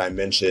piece that I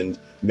mentioned,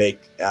 make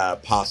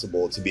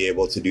possible to be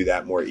able to do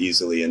that more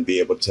easily and be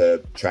able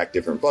to track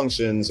different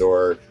functions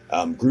or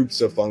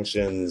groups of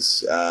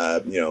functions.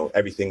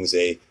 Everything's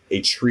a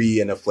tree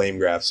in a flame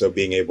graph. So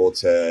being able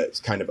to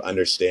kind of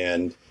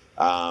understand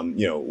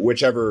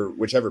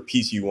whichever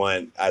piece you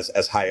want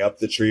as high up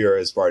the tree or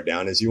as far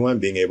down as you want,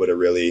 being able to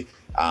really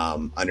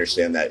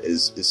understand that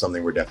is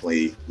something we're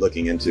definitely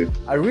looking into.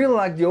 I really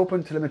like the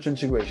OpenTelemetry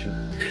integration.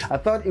 I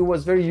thought it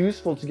was very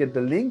useful to get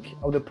the link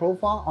of the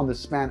profile on the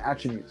span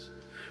attributes.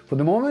 For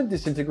the moment,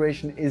 this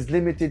integration is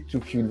limited to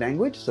few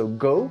languages, so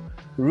Go,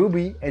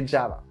 Ruby, and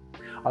Java.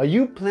 Are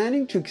you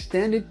planning to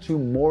extend it to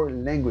more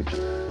languages?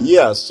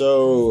 Yeah,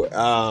 so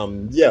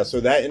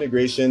that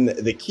integration,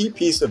 the key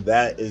piece of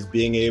that is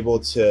being able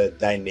to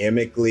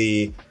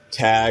dynamically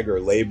tag or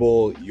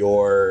label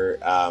your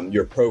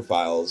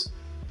profiles.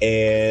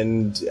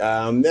 And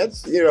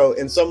that's,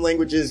 in some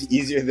languages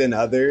easier than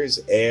others.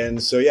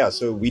 And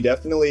so we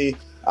definitely,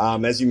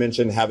 as you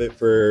mentioned, have it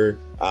for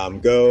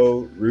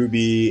Go,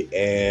 Ruby,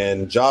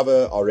 and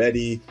Java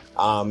already.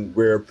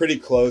 We're pretty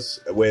close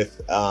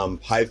with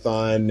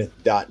Python,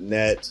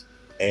 .NET,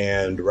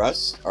 and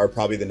Rust are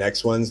probably the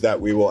next ones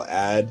that we will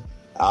add.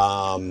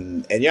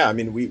 And yeah, I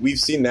mean, we've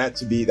seen that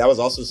that was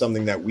also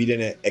something that we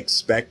didn't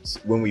expect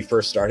when we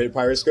first started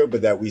Pyroscope,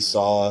 but that we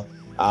saw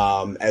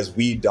as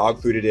we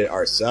dogfooded it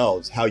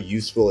ourselves, how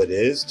useful it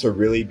is to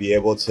really be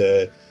able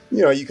to,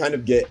 you kind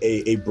of get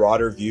a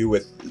broader view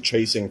with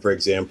tracing, for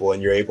example,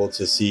 and you're able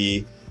to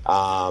see,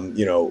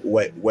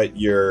 what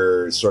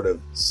your sort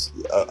of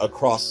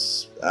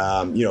across,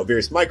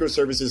 various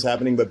microservices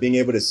happening, but being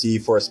able to see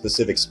for a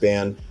specific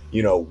span,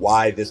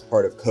 why this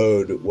part of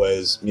code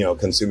was,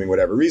 consuming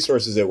whatever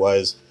resources it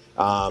was,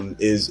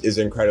 is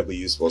incredibly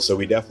useful. So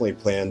we definitely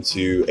plan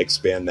to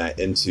expand that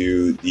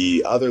into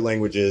the other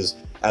languages,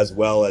 as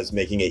well as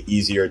making it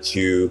easier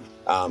to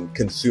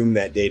consume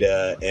that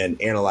data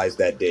and analyze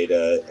that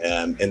data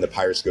in the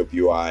Pyrscope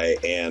UI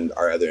and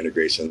our other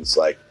integrations,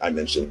 like I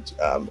mentioned,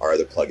 our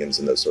other plugins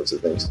and those sorts of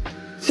things.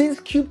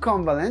 Since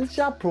KubeCon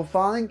Valencia,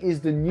 profiling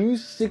is the new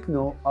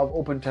signal of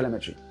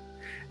OpenTelemetry.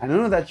 And I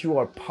know that you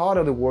are part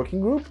of the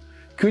working group.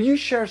 Could you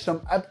share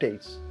some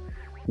updates?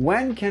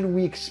 When can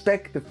we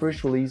expect the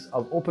first release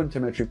of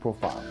OpenTelemetry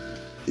Profile?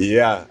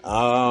 Yeah,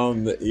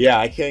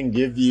 I can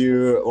give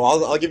you,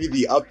 well, I'll give you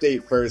the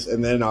update first,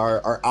 and then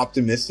our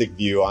optimistic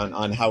view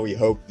on how we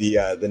hope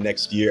the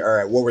next year,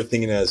 or what we're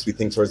thinking as we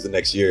think towards the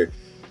next year.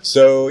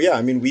 So yeah,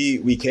 I mean,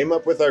 we came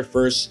up with our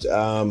first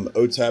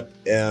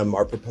OTEP,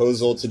 our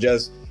proposal to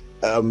just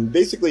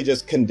basically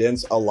just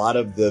condense a lot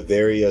of the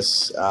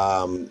various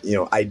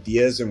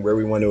ideas and where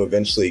we want to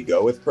eventually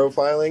go with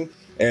profiling.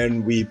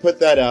 And we put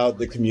that out.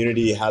 The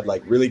community had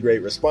like really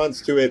great response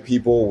to it.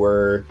 People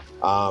were,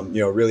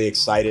 really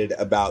excited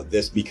about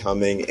this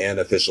becoming an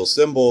official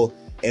symbol.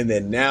 And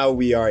then now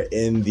we are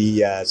in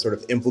the sort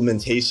of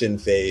implementation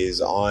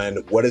phase on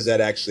what does that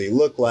actually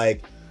look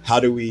like? How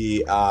do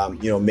we,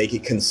 make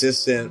it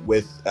consistent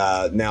with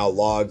now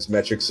logs,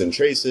 metrics, and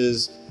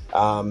traces,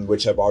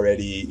 which have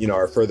already,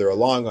 are further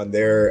along on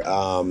their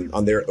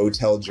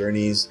Otel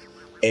journeys.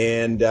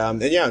 And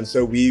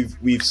so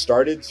we've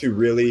started to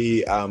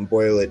really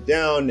boil it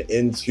down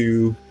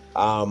into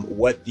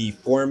what the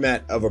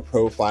format of a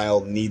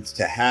profile needs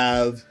to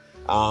have.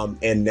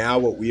 And now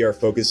what we are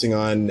focusing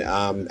on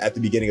at the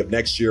beginning of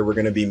next year, we're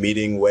going to be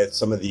meeting with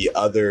some of the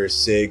other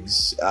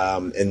SIGs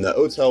in the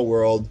Otel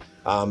world,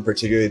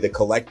 particularly the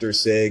collector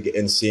SIG,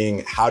 and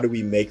seeing how do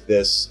we make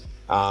this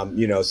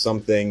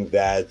something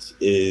that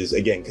is,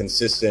 again,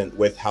 consistent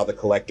with how the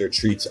collector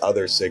treats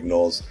other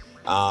signals.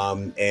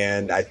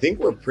 And I think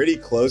we're pretty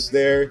close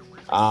there.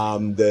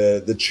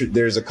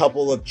 There's a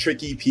couple of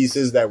tricky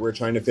pieces that we're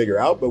trying to figure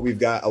out, but we've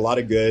got a lot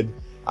of good,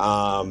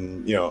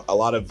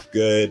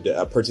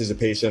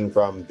 participation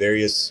from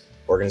various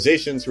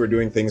organizations who are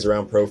doing things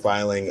around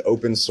profiling.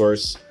 Open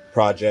source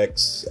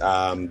projects,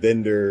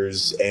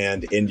 vendors,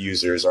 and end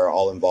users are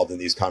all involved in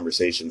these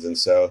conversations. And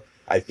so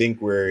I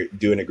think we're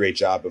doing a great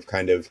job of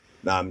kind of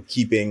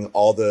keeping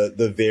all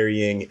the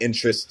varying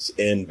interests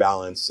in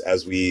balance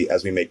as we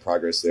make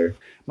progress there.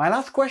 My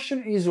last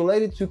question is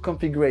related to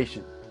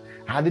configuration.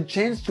 I had the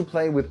chance to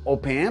play with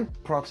OpenAMP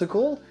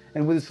protocol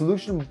and with the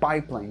solution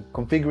biplane,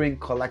 configuring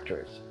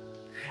collectors.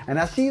 And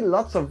I see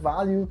lots of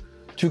value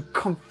to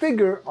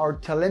configure our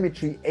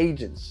telemetry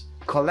agents,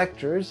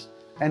 collectors,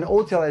 and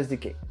Otel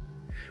SDK.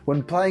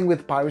 When playing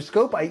with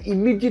Pyroscope, I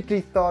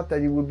immediately thought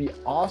that it would be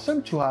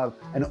awesome to have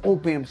an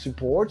OpenAMP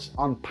support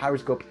on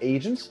Pyroscope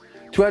agents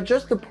to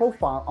adjust the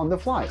profile on the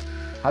fly.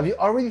 Have you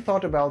already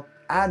thought about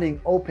adding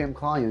OpenAMP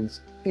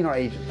clients in our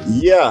agent?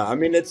 Yeah, I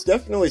mean, it's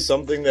definitely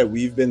something that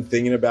we've been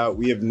thinking about.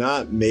 We have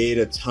not made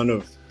a ton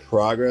of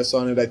progress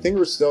on it. I think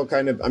we're still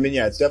kind of,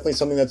 it's definitely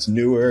something that's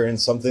newer and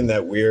something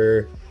that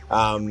we're,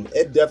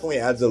 it definitely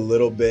adds a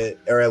little bit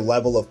or a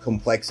level of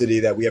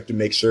complexity that we have to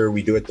make sure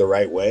we do it the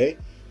right way.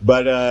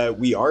 But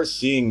we are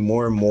seeing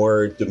more and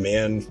more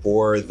demand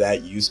for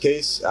that use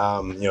case.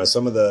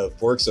 Some of the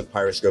forks of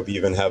Pyroscope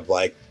even have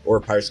or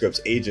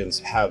Pyroscope's agents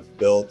have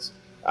built,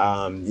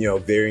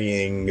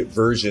 varying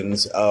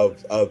versions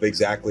of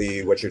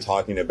exactly what you're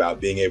talking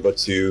about, being able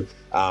to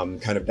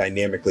kind of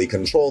dynamically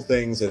control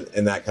things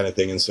and that kind of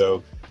thing. And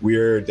so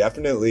we're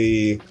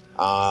definitely,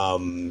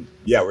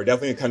 we're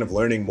definitely kind of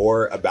learning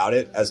more about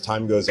it as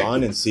time goes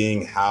on and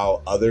seeing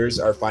how others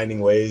are finding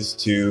ways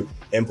to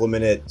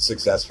implement it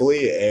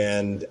successfully.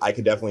 And I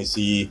could definitely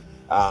see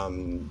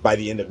by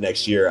the end of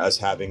next year us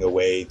having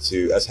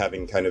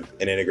kind of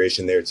an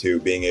integration there too,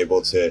 being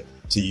able to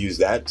use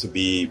that to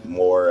be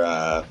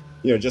more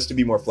just to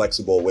be more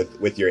flexible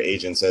with your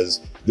agents,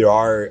 as there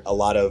are a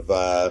lot of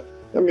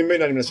maybe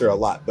not even necessarily a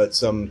lot, but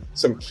some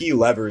key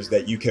levers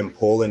that you can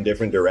pull in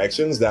different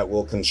directions that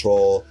will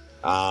control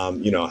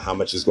how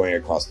much is going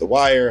across the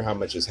wire, how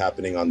much is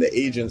happening on the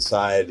agent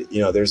side.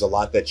 There's a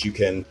lot that you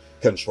can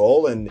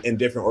control, and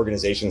different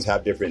organizations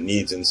have different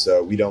needs. And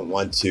so we don't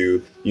want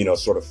to,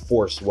 sort of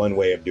force one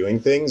way of doing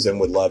things, and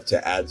would love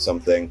to add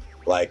something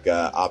like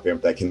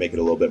OpenAMP that can make it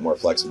a little bit more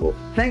flexible.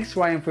 Thanks,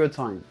 Ryan, for your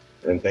time.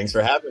 And thanks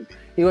for having me.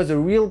 It was a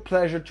real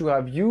pleasure to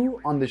have you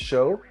on the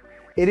show.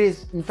 It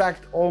is, in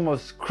fact,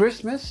 almost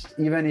Christmas,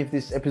 even if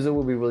this episode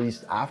will be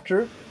released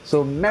after.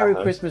 So Merry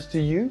Christmas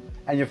to you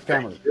and your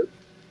family.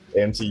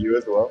 And to you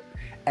as well.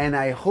 And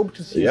I hope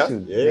to see you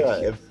soon. Yeah.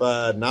 If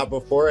not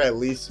before, at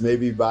least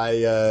maybe by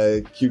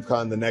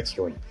KubeCon the next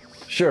one.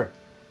 Sure.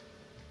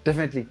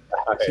 Definitely.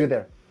 See you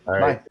there. All Bye.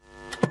 right.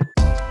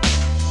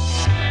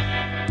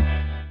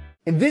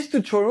 In this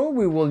tutorial,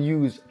 we will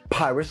use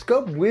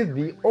Pyroscope with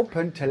the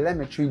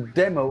OpenTelemetry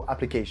demo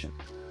application.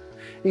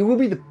 It will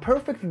be the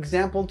perfect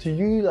example to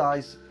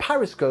utilize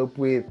Pyroscope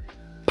with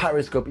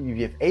Pyroscope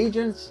eBPF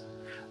agents,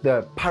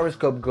 the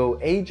Pyroscope Go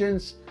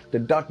agents, the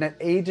 .NET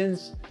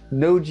agents,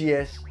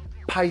 Node.js,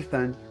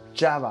 Python,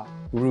 Java,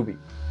 Ruby.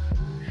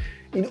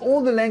 In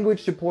all the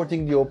language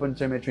supporting the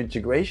OpenTelemetry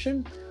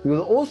integration, we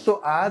will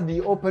also add the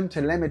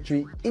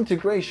OpenTelemetry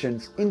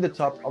integrations in the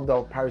top of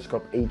the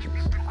Pyroscope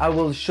agents. I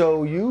will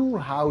show you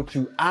how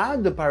to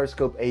add the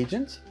Pyroscope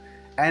agent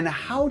and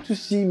how to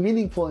see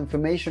meaningful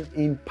information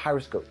in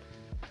Pyroscope.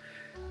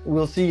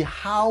 We'll see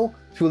how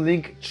to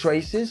link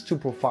traces to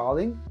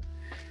profiling.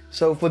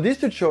 So for this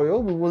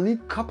tutorial, we will need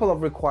a couple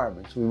of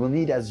requirements. We will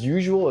need, as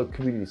usual, a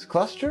Kubernetes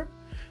cluster.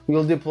 We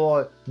will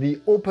deploy the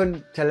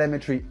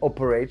OpenTelemetry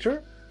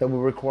operator that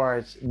will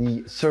require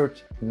the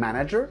cert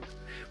manager.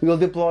 We will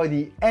deploy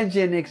the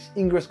Nginx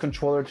ingress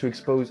controller to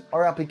expose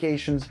our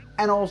applications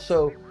and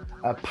also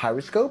a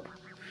Pyroscope.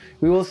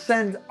 We will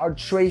send our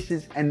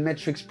traces and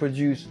metrics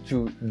produced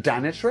to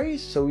Dynatrace,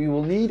 so we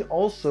will need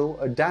also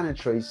a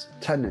Dynatrace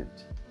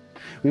tenant.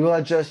 We will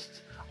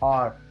adjust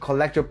our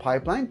collector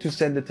pipeline to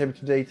send the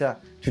telemetry data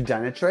to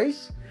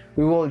Dynatrace.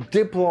 We will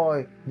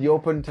deploy the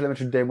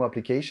OpenTelemetry demo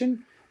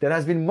application that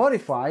has been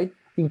modified,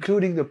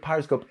 including the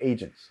Pyroscope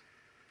agents.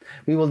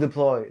 We will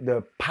deploy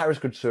the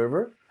Pyroscope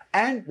server,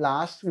 and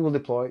last, we will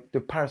deploy the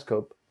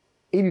Pyroscope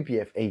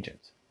eBPF agent.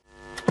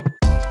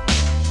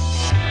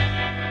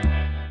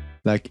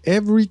 Like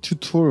every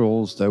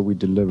tutorials that we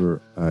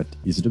deliver at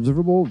Is It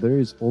Observable, there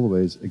is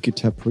always a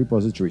GitHub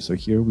repository. So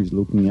here we're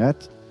looking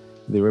at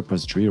the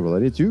repository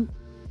related to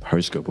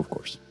Pyroscope, of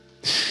course.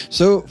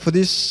 So for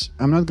this,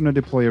 I'm not going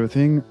to deploy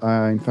everything.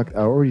 In fact, I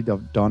already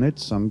have done it.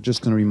 So I'm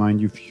just going to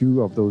remind you a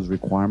few of those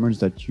requirements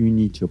that you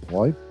need to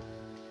apply.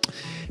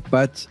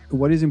 But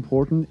what is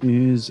important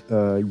is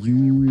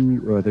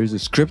there's a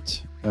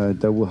script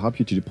that will help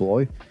you to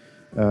deploy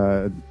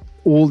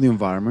all the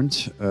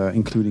environment,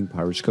 including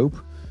Pyroscope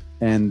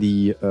and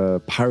the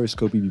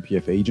Pyroscope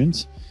eBPF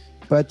agent.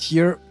 But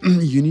here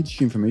you need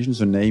information,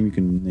 so name, you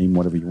can name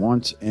whatever you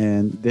want,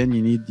 and then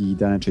you need the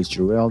Dynatrace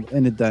URL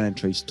and the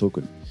Dynatrace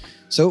token.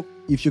 So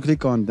if you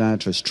click on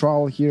Dynatrace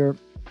trial here,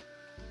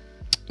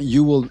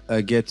 you will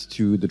get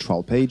to the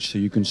trial page, so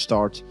you can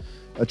start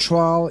a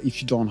trial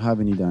if you don't have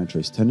any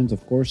Dynatrace tenant,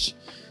 of course,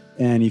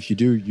 and if you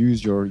do,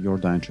 use your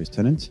Dynatrace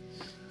tenant.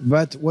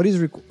 But what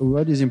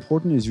is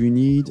important is we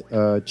need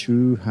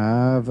to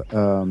have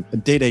a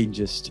data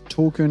ingest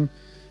token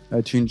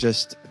to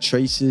ingest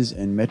traces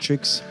and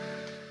metrics.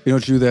 In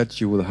order to do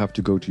that, you will have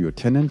to go to your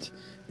tenant,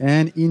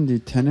 and in the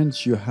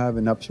tenant, you have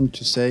an option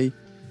to say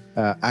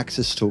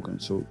access token.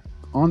 So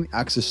on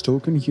access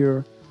token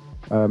here,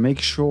 make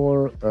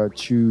sure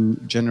to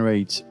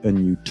generate a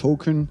new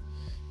token.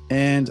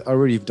 And I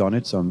already have done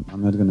it, so I'm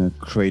not going to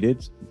create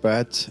it,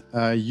 but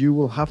you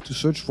will have to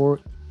search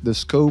for the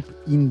scope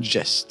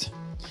ingest.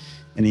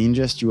 And in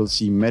ingest, you will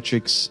see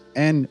metrics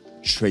and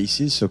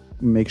traces. So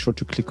make sure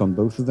to click on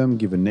both of them,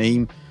 give a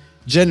name,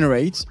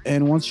 generate.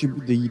 And once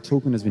the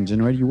token has been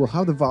generated, you will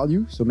have the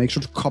value. So make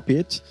sure to copy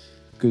it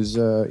because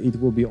it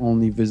will be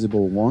only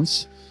visible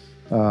once.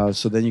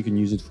 So then you can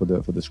use it for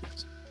the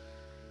script.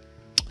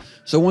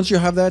 So once you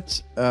have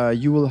that,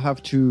 you will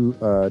have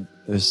to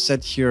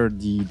set here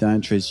the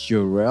Dynatrace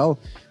URL.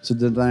 So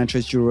the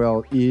Dynatrace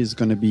URL is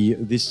going to be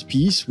this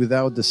piece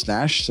without the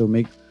slash. So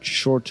make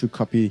sure to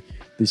copy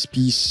this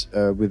piece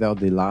without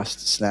the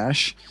last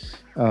slash.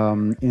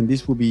 And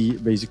this will be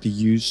basically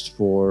used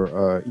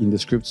for in the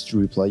scripts to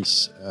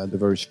replace the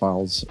various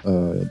files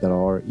that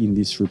are in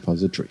this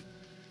repository.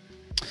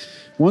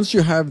 Once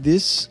you have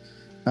this,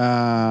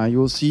 you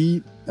will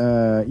see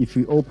if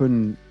we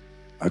open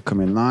a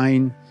command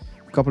line,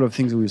 a couple of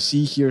things we'll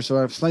see here.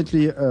 So I've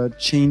slightly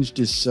changed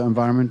this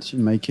environment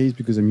in my case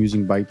because I'm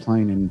using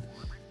Pipeline and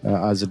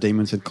as a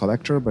daemon set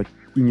collector, but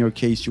in your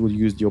case, you will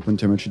use the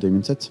OpenTelemetry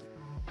daemon set.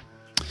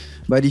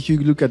 But if you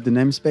look at the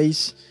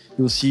namespace,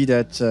 you'll see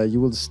that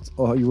you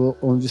will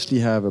obviously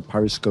have a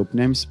Pyroscope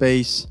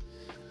namespace,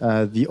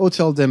 the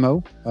Otel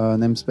demo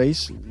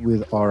namespace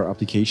with our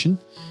application,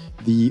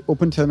 the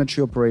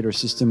OpenTelemetry operator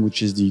system,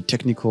 which is the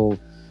technical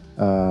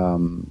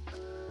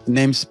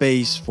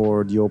namespace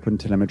for the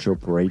OpenTelemetry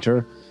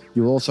operator.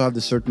 You will also have the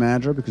cert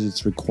manager because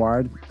it's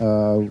required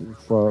to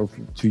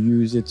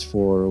use it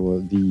for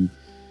the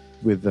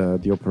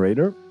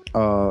operator,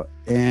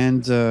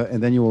 and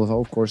then you will have,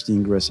 of course, the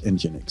ingress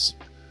Nginx.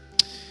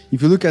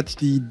 If you look at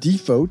the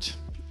default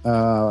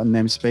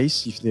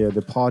namespace, if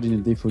the pod in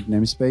the default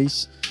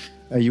namespace,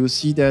 you will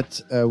see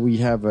that we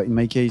have, in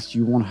my case,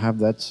 you won't have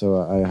that,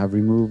 so I have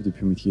removed the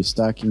Prometheus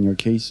stack. In your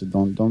case, so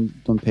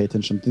don't pay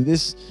attention to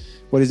this.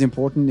 What is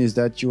important is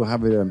that you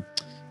have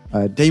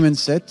a daemon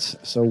set,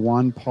 so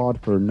one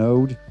pod per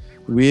node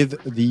with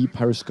the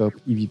Pyroscope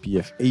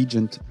eBPF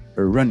agent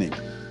running.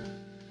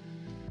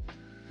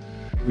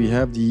 We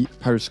have the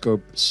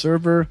Pyroscope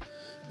server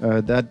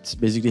that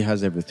basically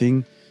has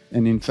everything.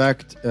 And in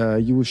fact,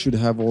 you should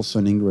have also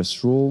an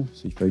ingress rule.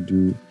 So if I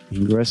do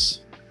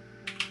ingress,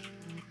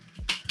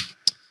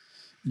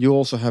 you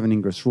also have an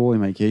ingress rule. In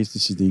my case,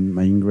 this is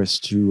my ingress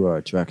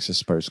to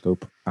access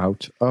Pyroscope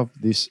out of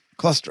this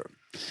cluster.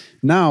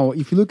 Now,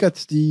 if you look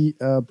at the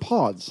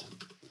pods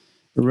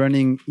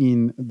running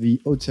in the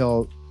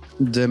Otel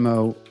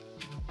demo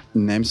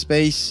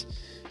namespace,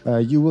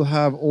 you will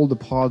have all the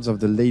pods of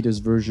the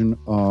latest version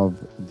of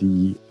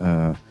the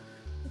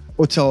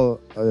Otel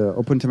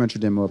OpenTelemetry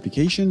demo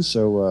application.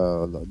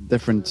 So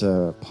different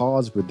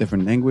pods with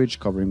different language,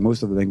 covering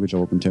most of the language of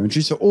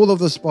OpenTelemetry. So all of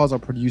those pods are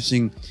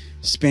producing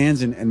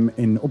spans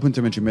in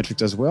OpenTelemetry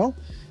metrics as well.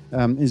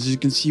 As you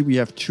can see, we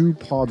have 2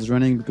 pods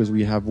running because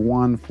we have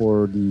one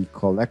for the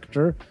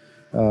collector,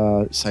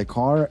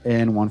 sidecar,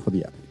 and one for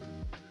the app.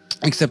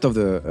 Except of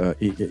the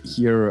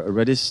here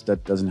Redis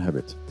that doesn't have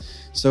it.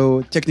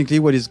 So technically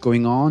what is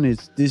going on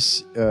is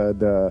this,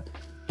 the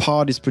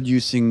pod is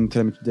producing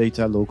telemetry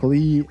data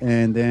locally,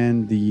 and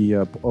then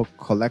the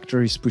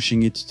collector is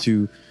pushing it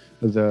to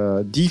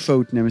the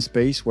default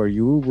namespace where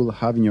you will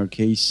have, in your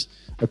case,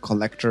 a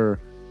collector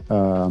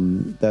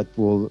that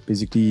will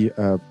basically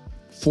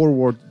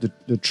forward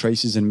the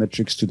traces and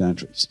metrics to the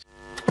entries.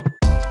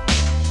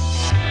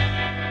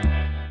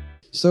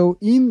 So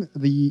in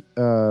the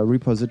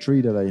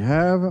repository that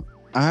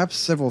I have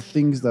several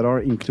things that are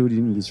included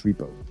in this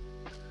repo.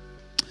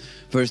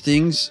 First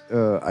things,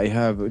 I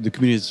have the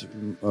Kubernetes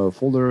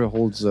folder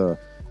holds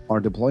our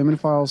deployment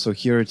file. So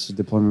here it's the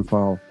deployment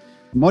file,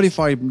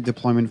 modified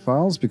deployment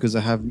files, because I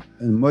have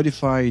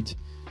modified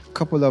a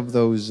couple of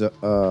those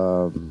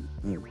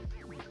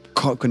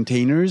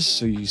containers.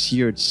 So you see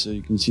here,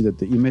 you can see that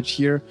the image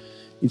here,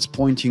 it's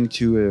pointing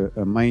to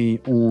my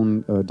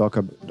own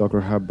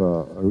Docker Hub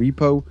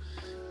repo.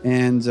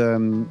 And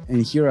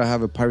here I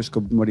have a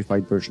Pyrscope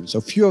modified version. So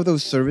a few of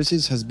those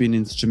services has been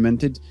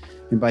instrumented.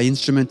 And by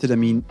instrumented, I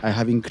mean I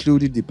have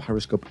included the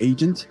Pyroscope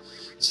Agent.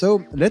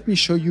 So let me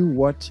show you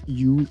what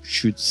you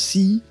should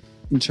see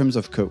in terms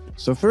of code.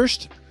 So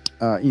first,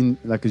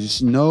 like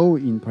as you know,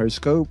 in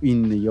Pyrscope,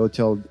 in the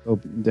Otel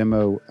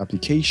demo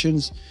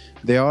applications,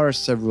 there are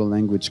several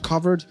languages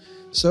covered.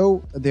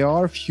 So there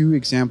are a few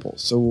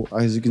examples. So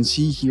as you can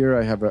see here,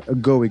 I have a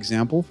Go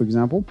example, for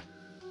example,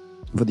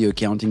 for the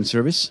accounting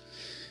service.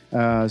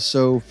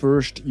 So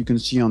first, you can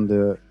see on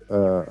the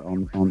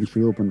if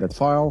we open that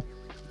file,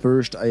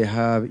 first I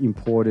have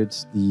imported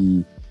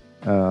the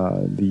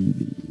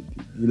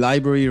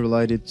library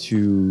related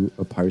to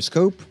a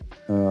Pyrscope.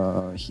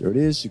 Here it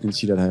is. You can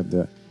see that I have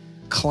the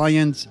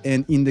client,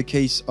 and in the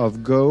case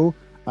of Go,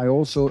 I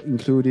also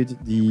included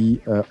the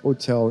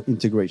Otel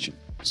integration.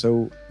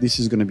 So this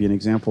is going to be an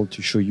example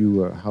to show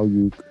you how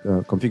you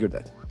configure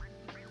that.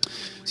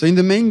 So in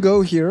the main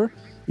Go here,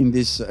 in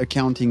this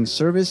accounting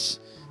service,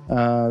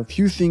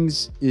 few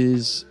things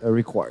is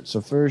required. So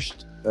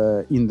first,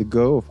 in the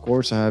Go, of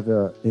course, I have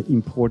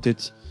imported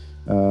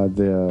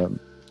the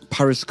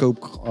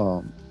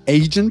Pyroscope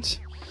Agent,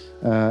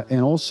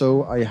 and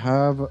also I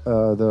have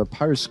the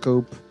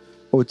Pyrscope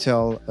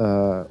Otel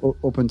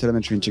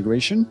OpenTelemetry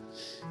Integration.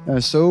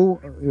 So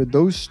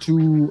those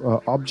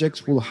 2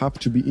 objects will have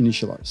to be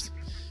initialized.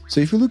 So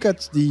if you look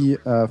at the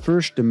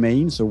first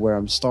domain, so where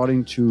I'm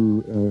starting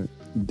to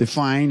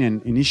define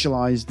and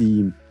initialize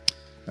the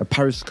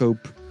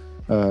Pyroscope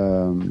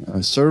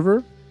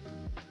server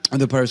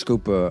and the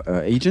Pyroscope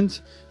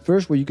agent.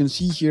 First, what you can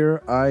see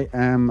here, I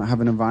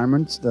have an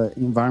environment, the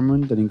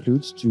environment that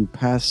includes to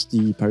pass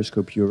the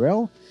Pyroscope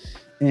URL.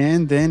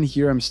 And then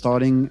here I'm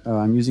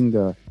using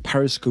the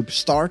Pyroscope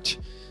start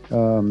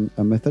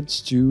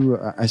methods to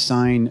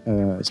assign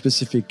a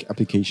specific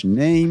application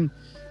name.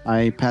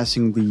 I'm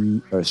passing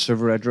the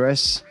server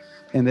address,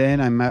 and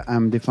then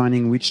I'm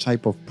defining which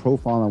type of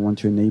profile I want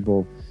to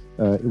enable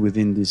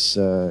within this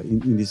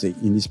in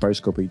this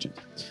Pyroscope agent.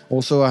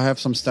 Also, I have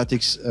some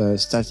static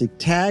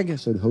tag,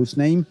 so the host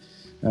name,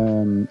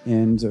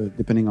 and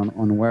depending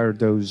on where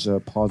those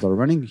pods are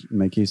running. In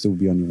my case, there will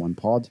be only one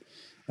pod.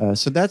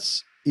 So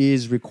that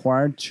is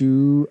required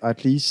to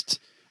at least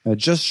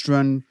just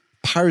run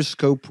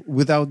Pyroscope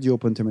without the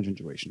OpenTelemetry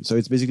integration. So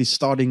it's basically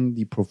starting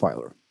the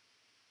profiler.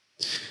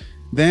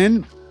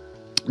 Then,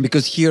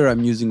 because here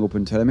I'm using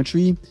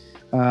OpenTelemetry,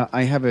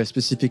 I have a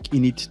specific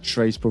init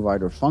trace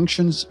provider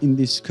functions in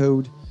this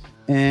code.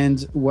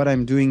 And what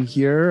I'm doing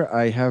here,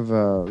 I have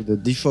the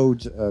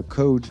default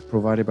code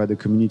provided by the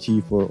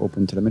community for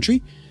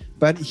OpenTelemetry.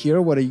 But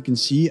here, what you can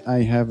see,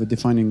 I have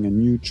defining a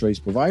new trace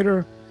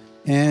provider.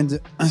 And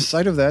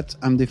aside of that,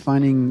 I'm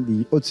defining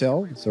the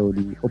Otel, so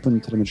the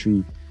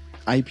OpenTelemetry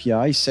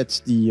API sets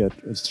the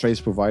trace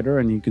provider.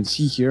 And you can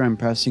see here, I'm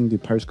passing the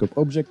Pyrscope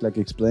object, like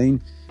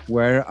explained,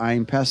 where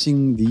I'm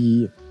passing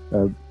the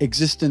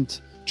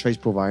existent trace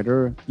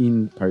provider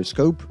in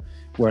Pyrscope,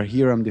 where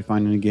here I'm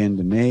defining again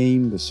the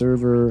name, the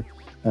server,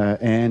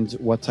 and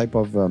what type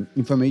of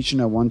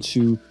information I want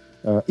to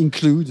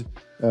include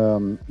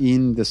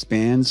in the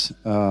spans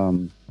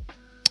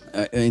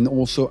and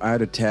also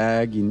add a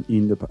tag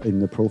in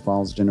the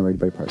profiles generated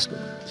by Pyroscope.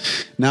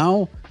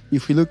 Now,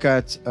 if we look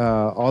at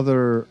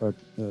other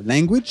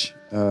language,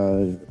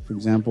 for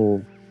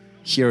example,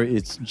 here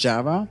it's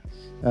Java.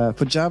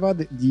 For Java,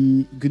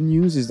 the good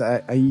news is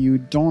that you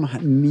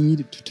don't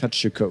need to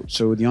touch your code.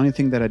 So the only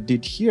thing that I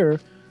did here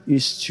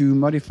is to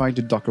modify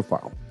the Docker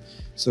file.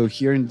 So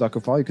here in Docker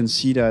file, you can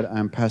see that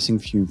I'm passing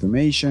few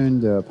information,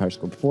 the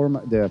Pyroscope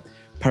format, the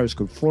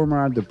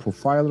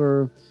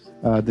profiler,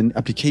 the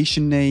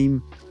application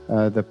name,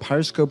 the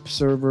Pyrscope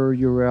server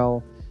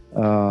URL,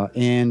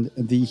 and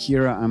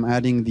here I'm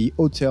adding the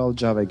Otel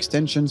Java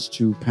extensions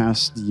to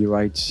pass the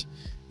right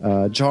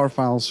jar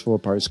files for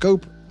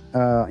Pyroscope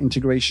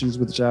integrations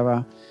with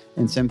Java,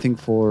 and same thing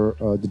for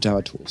the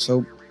Java tool.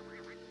 So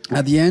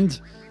at the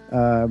end,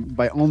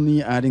 by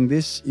only adding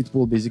this, it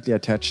will basically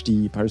attach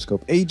the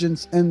Pyroscope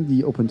agents and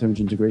the OpenTelemetry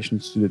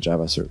integrations to the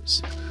Java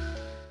service.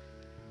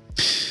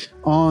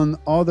 On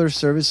other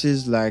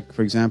services, like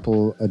for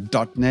example,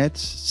 .NET,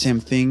 same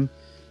thing.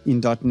 In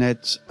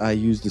 .NET, I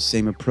use the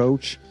same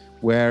approach,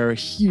 where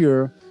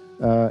here,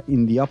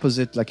 in the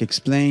opposite, like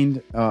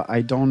explained,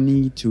 I don't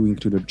need to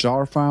include the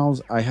jar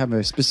files. I have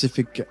a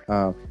specific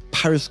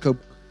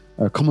Pyroscope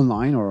command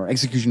line or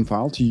execution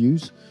file to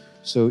use.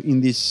 So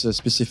in this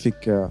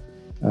specific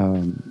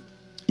in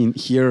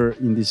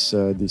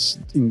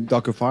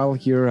Docker file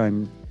here,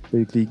 I'm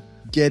basically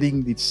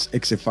getting these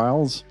exe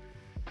files,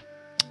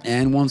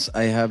 and once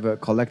I have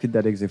collected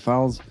that exe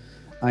files,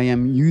 I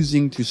am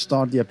using to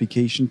start the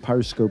application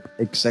Pyroscope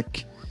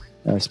exec,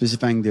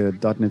 specifying the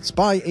 .NET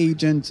Spy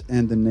agent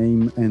and the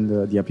name and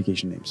the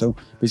application name. So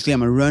basically,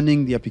 I'm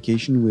running the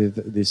application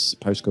with this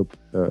Pyroscope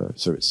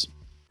service.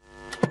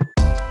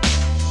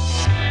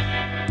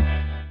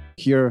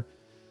 Here,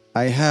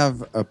 I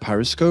have a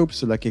Pyroscope.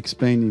 So like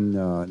explained in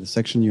the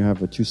section, you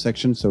have two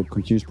sections. So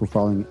continuous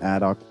profiling,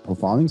 ad hoc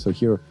profiling. So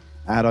here,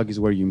 ad hoc is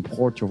where you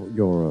import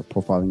your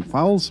profiling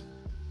files.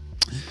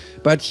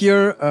 But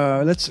here,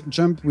 let's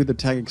jump with the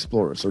Tag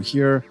Explorer. So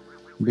here,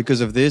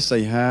 because of this, I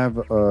have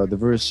the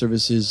various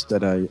services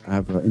that I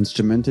have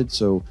instrumented.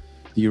 So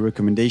the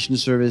recommendation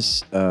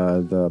service,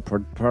 the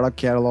product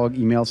catalog,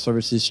 email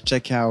services,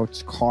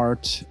 checkout,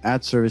 cart,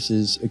 ad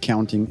services,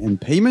 accounting,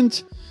 and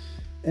payment.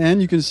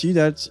 And you can see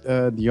that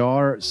there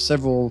are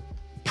several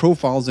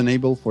profiles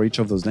enabled for each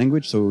of those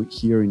languages. So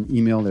here in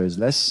email, there is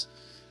less.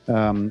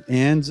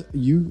 And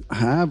you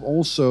have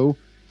also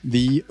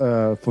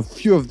for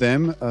few of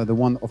them, the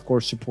one, of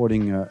course,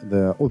 supporting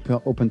the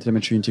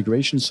OpenTelemetry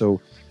integration. So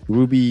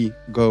Ruby,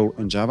 Go,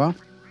 and Java.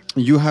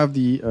 You have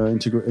the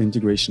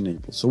integration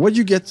enabled. So what do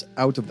you get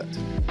out of that?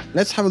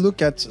 Let's have a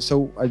look at,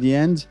 so at the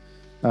end,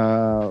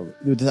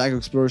 the Tag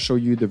Explorer show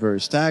you the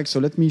various tags. So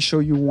let me show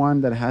you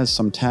one that has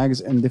some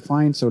tags and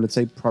defined. So let's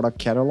say product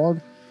catalog.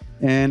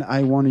 And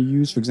I want to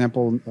use, for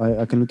example,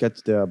 I can look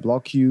at the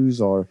block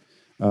queues or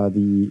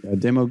the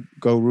demo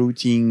go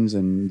routines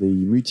and the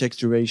mutex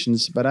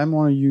durations, but I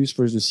want to use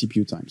first the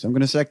CPU time. So I'm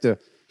going to select the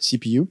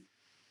CPU.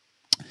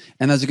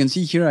 And as you can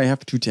see here, I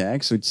have two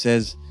tags. So it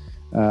says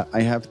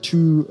I have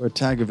two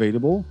tags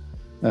available.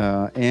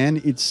 And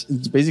it's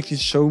basically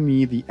show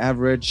me the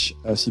average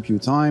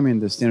CPU time and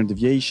the standard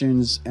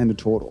deviations and the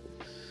total.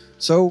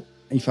 So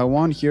if I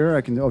want here,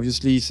 I can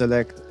obviously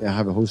select, I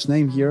have a host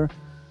name here.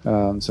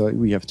 So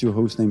we have two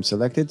host names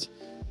selected.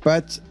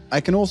 But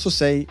I can also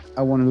say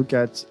I want to look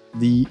at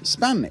the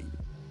span name.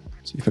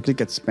 So if I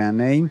click at span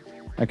name,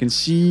 I can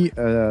see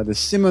the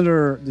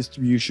similar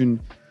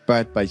distribution,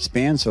 but by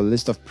span, so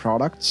list of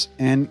products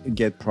and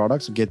get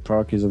products. So get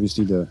product is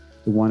obviously the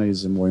one that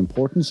is more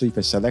important. So if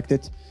I select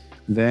it,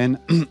 then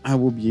I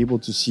will be able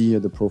to see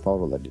the profile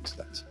related to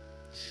that.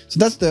 So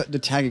that's the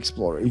Tag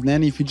Explorer. And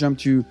then if you jump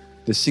to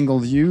the single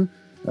view,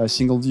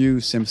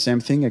 same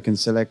thing. I can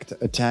select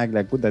a tag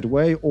like that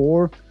way,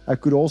 or I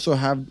could also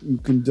have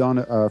done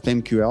a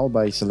FlameQL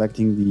by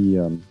selecting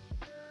the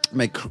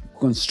by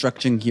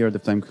constructing here the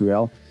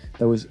FlameQL.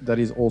 That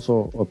is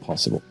also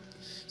possible.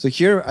 So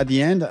here at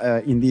the end,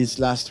 in these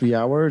last 3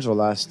 hours or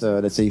last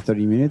let's say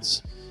 30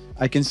 minutes,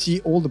 I can see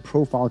all the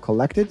profile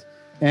collected,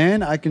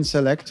 and I can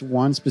select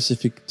one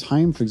specific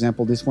time. For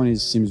example, this one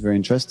seems very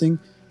interesting.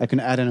 I can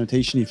add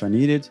annotation if I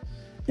need it.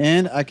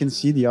 And I can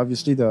see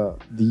obviously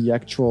the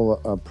actual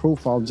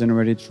profile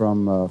generated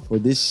from for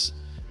this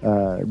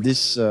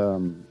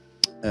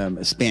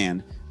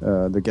span,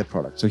 the get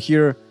product. So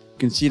here you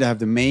can see that I have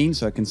the main,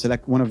 so I can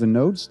select one of the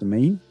nodes, the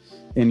main,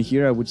 and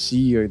here I would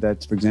see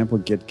that, for example,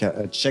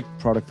 check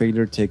product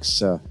failure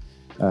takes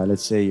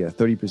let's say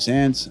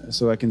 30%.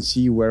 So I can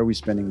see where we're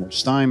spending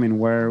much time and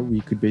where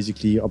we could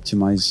basically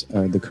optimize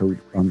the code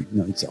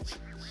itself.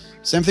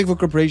 Same thing for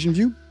comparison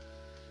view,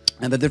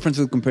 and the difference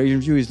with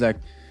comparison view is like,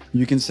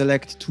 you can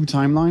select two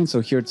timelines. So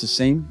here it's the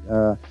same,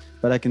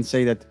 but I can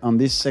say that on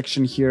this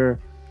section here,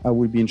 I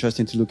would be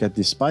interested to look at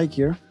this spike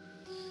here.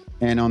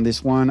 And on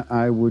this one,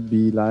 I would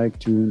be like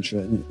to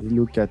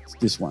look at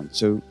this one.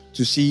 So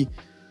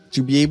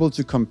to be able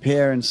to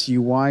compare and see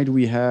why do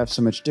we have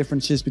so much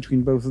differences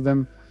between both of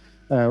them,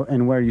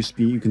 and where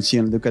you can see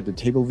and look at the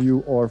table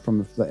view or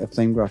from a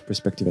flame graph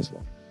perspective as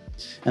well.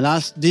 And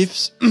last,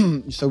 diffs.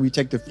 So we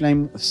take the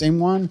same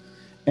one,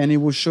 and it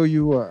will show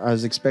you,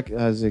 as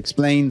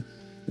explained,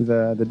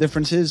 the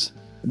differences.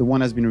 The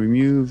one has been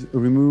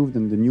removed,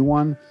 and the new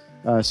one.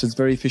 So it's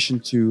very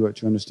efficient to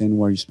understand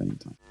where you're spending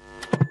time.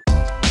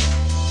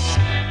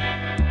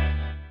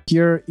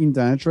 Here in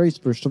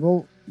Dynatrace, first of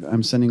all,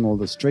 I'm sending all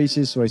those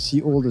traces, so I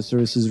see all the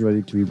services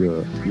related to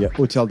the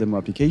Otel demo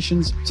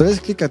applications. So let's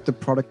click at the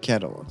product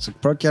catalog. So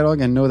product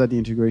catalog, I know that the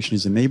integration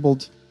is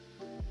enabled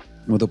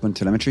with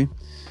OpenTelemetry.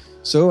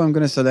 So I'm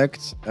going to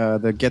select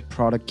the get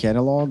product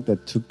catalog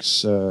that took,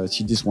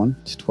 see this one,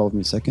 12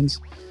 milliseconds.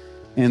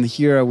 And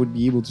here I would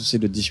be able to see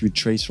the distribute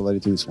trace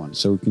related to this one.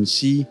 So we can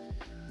see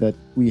that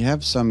we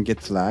have some get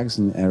flags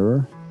in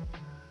error.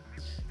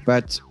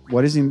 But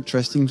what is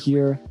interesting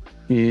here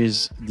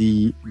is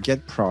the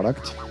get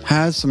product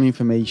has some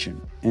information.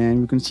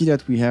 And we can see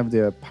that we have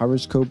the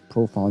Pyroscope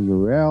profile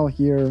URL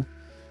here.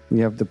 We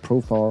have the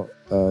profile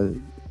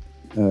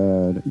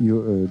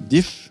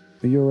diff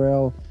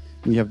URL.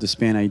 We have the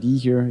span ID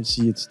here.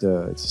 See, it's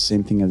the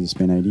same thing as the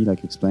span ID,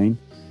 like explained.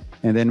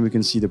 And then we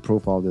can see the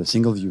profile, the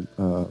single view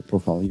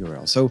profile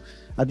URL. So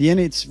at the end,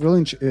 it's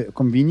really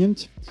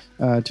convenient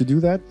to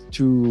do that,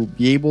 to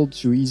be able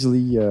to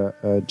easily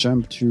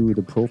jump to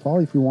the profile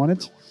if we want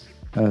it.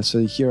 So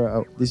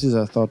here, this is,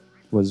 I thought,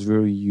 was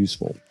very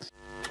useful.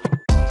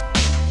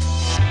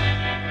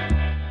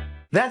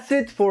 That's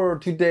it for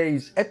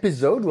today's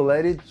episode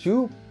related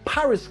to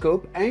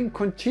Pyroscope and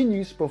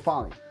continuous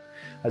profiling.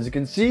 As you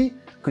can see,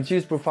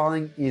 continuous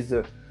profiling is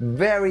a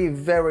very,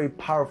 very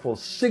powerful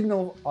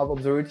signal of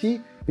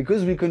observability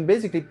because we can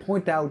basically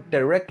point out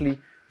directly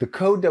the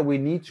code that we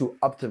need to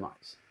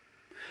optimize.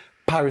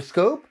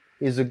 Pyroscope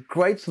is a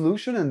great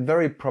solution and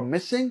very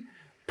promising,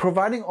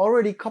 providing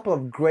already a couple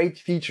of great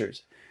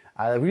features.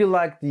 I really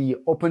like the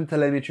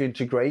OpenTelemetry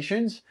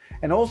integrations,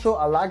 and also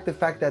I like the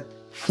fact that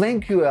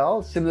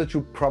FlameQL, similar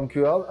to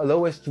PromQL,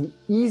 allow us to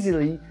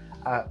easily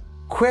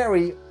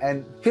query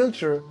and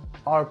filter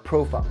our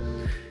profile.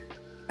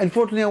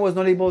 Unfortunately, I was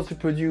not able to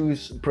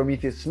produce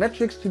Prometheus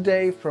metrics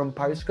today from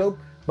Pyroscope,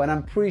 but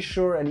I'm pretty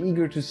sure and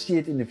eager to see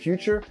it in the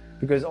future,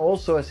 because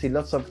also I see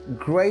lots of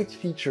great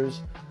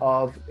features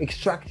of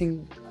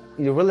extracting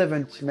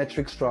relevant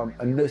metrics from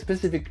a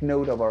specific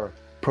node of our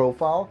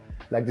profile,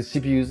 like the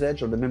CPU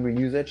usage or the memory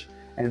usage,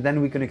 and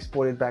then we can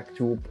export it back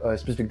to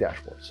specific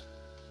dashboards.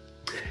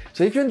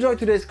 So if you enjoyed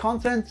today's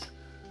content,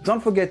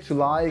 don't forget to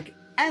like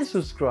and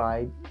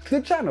subscribe to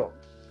the channel.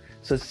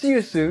 So see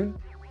you soon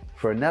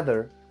for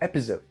another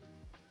episode.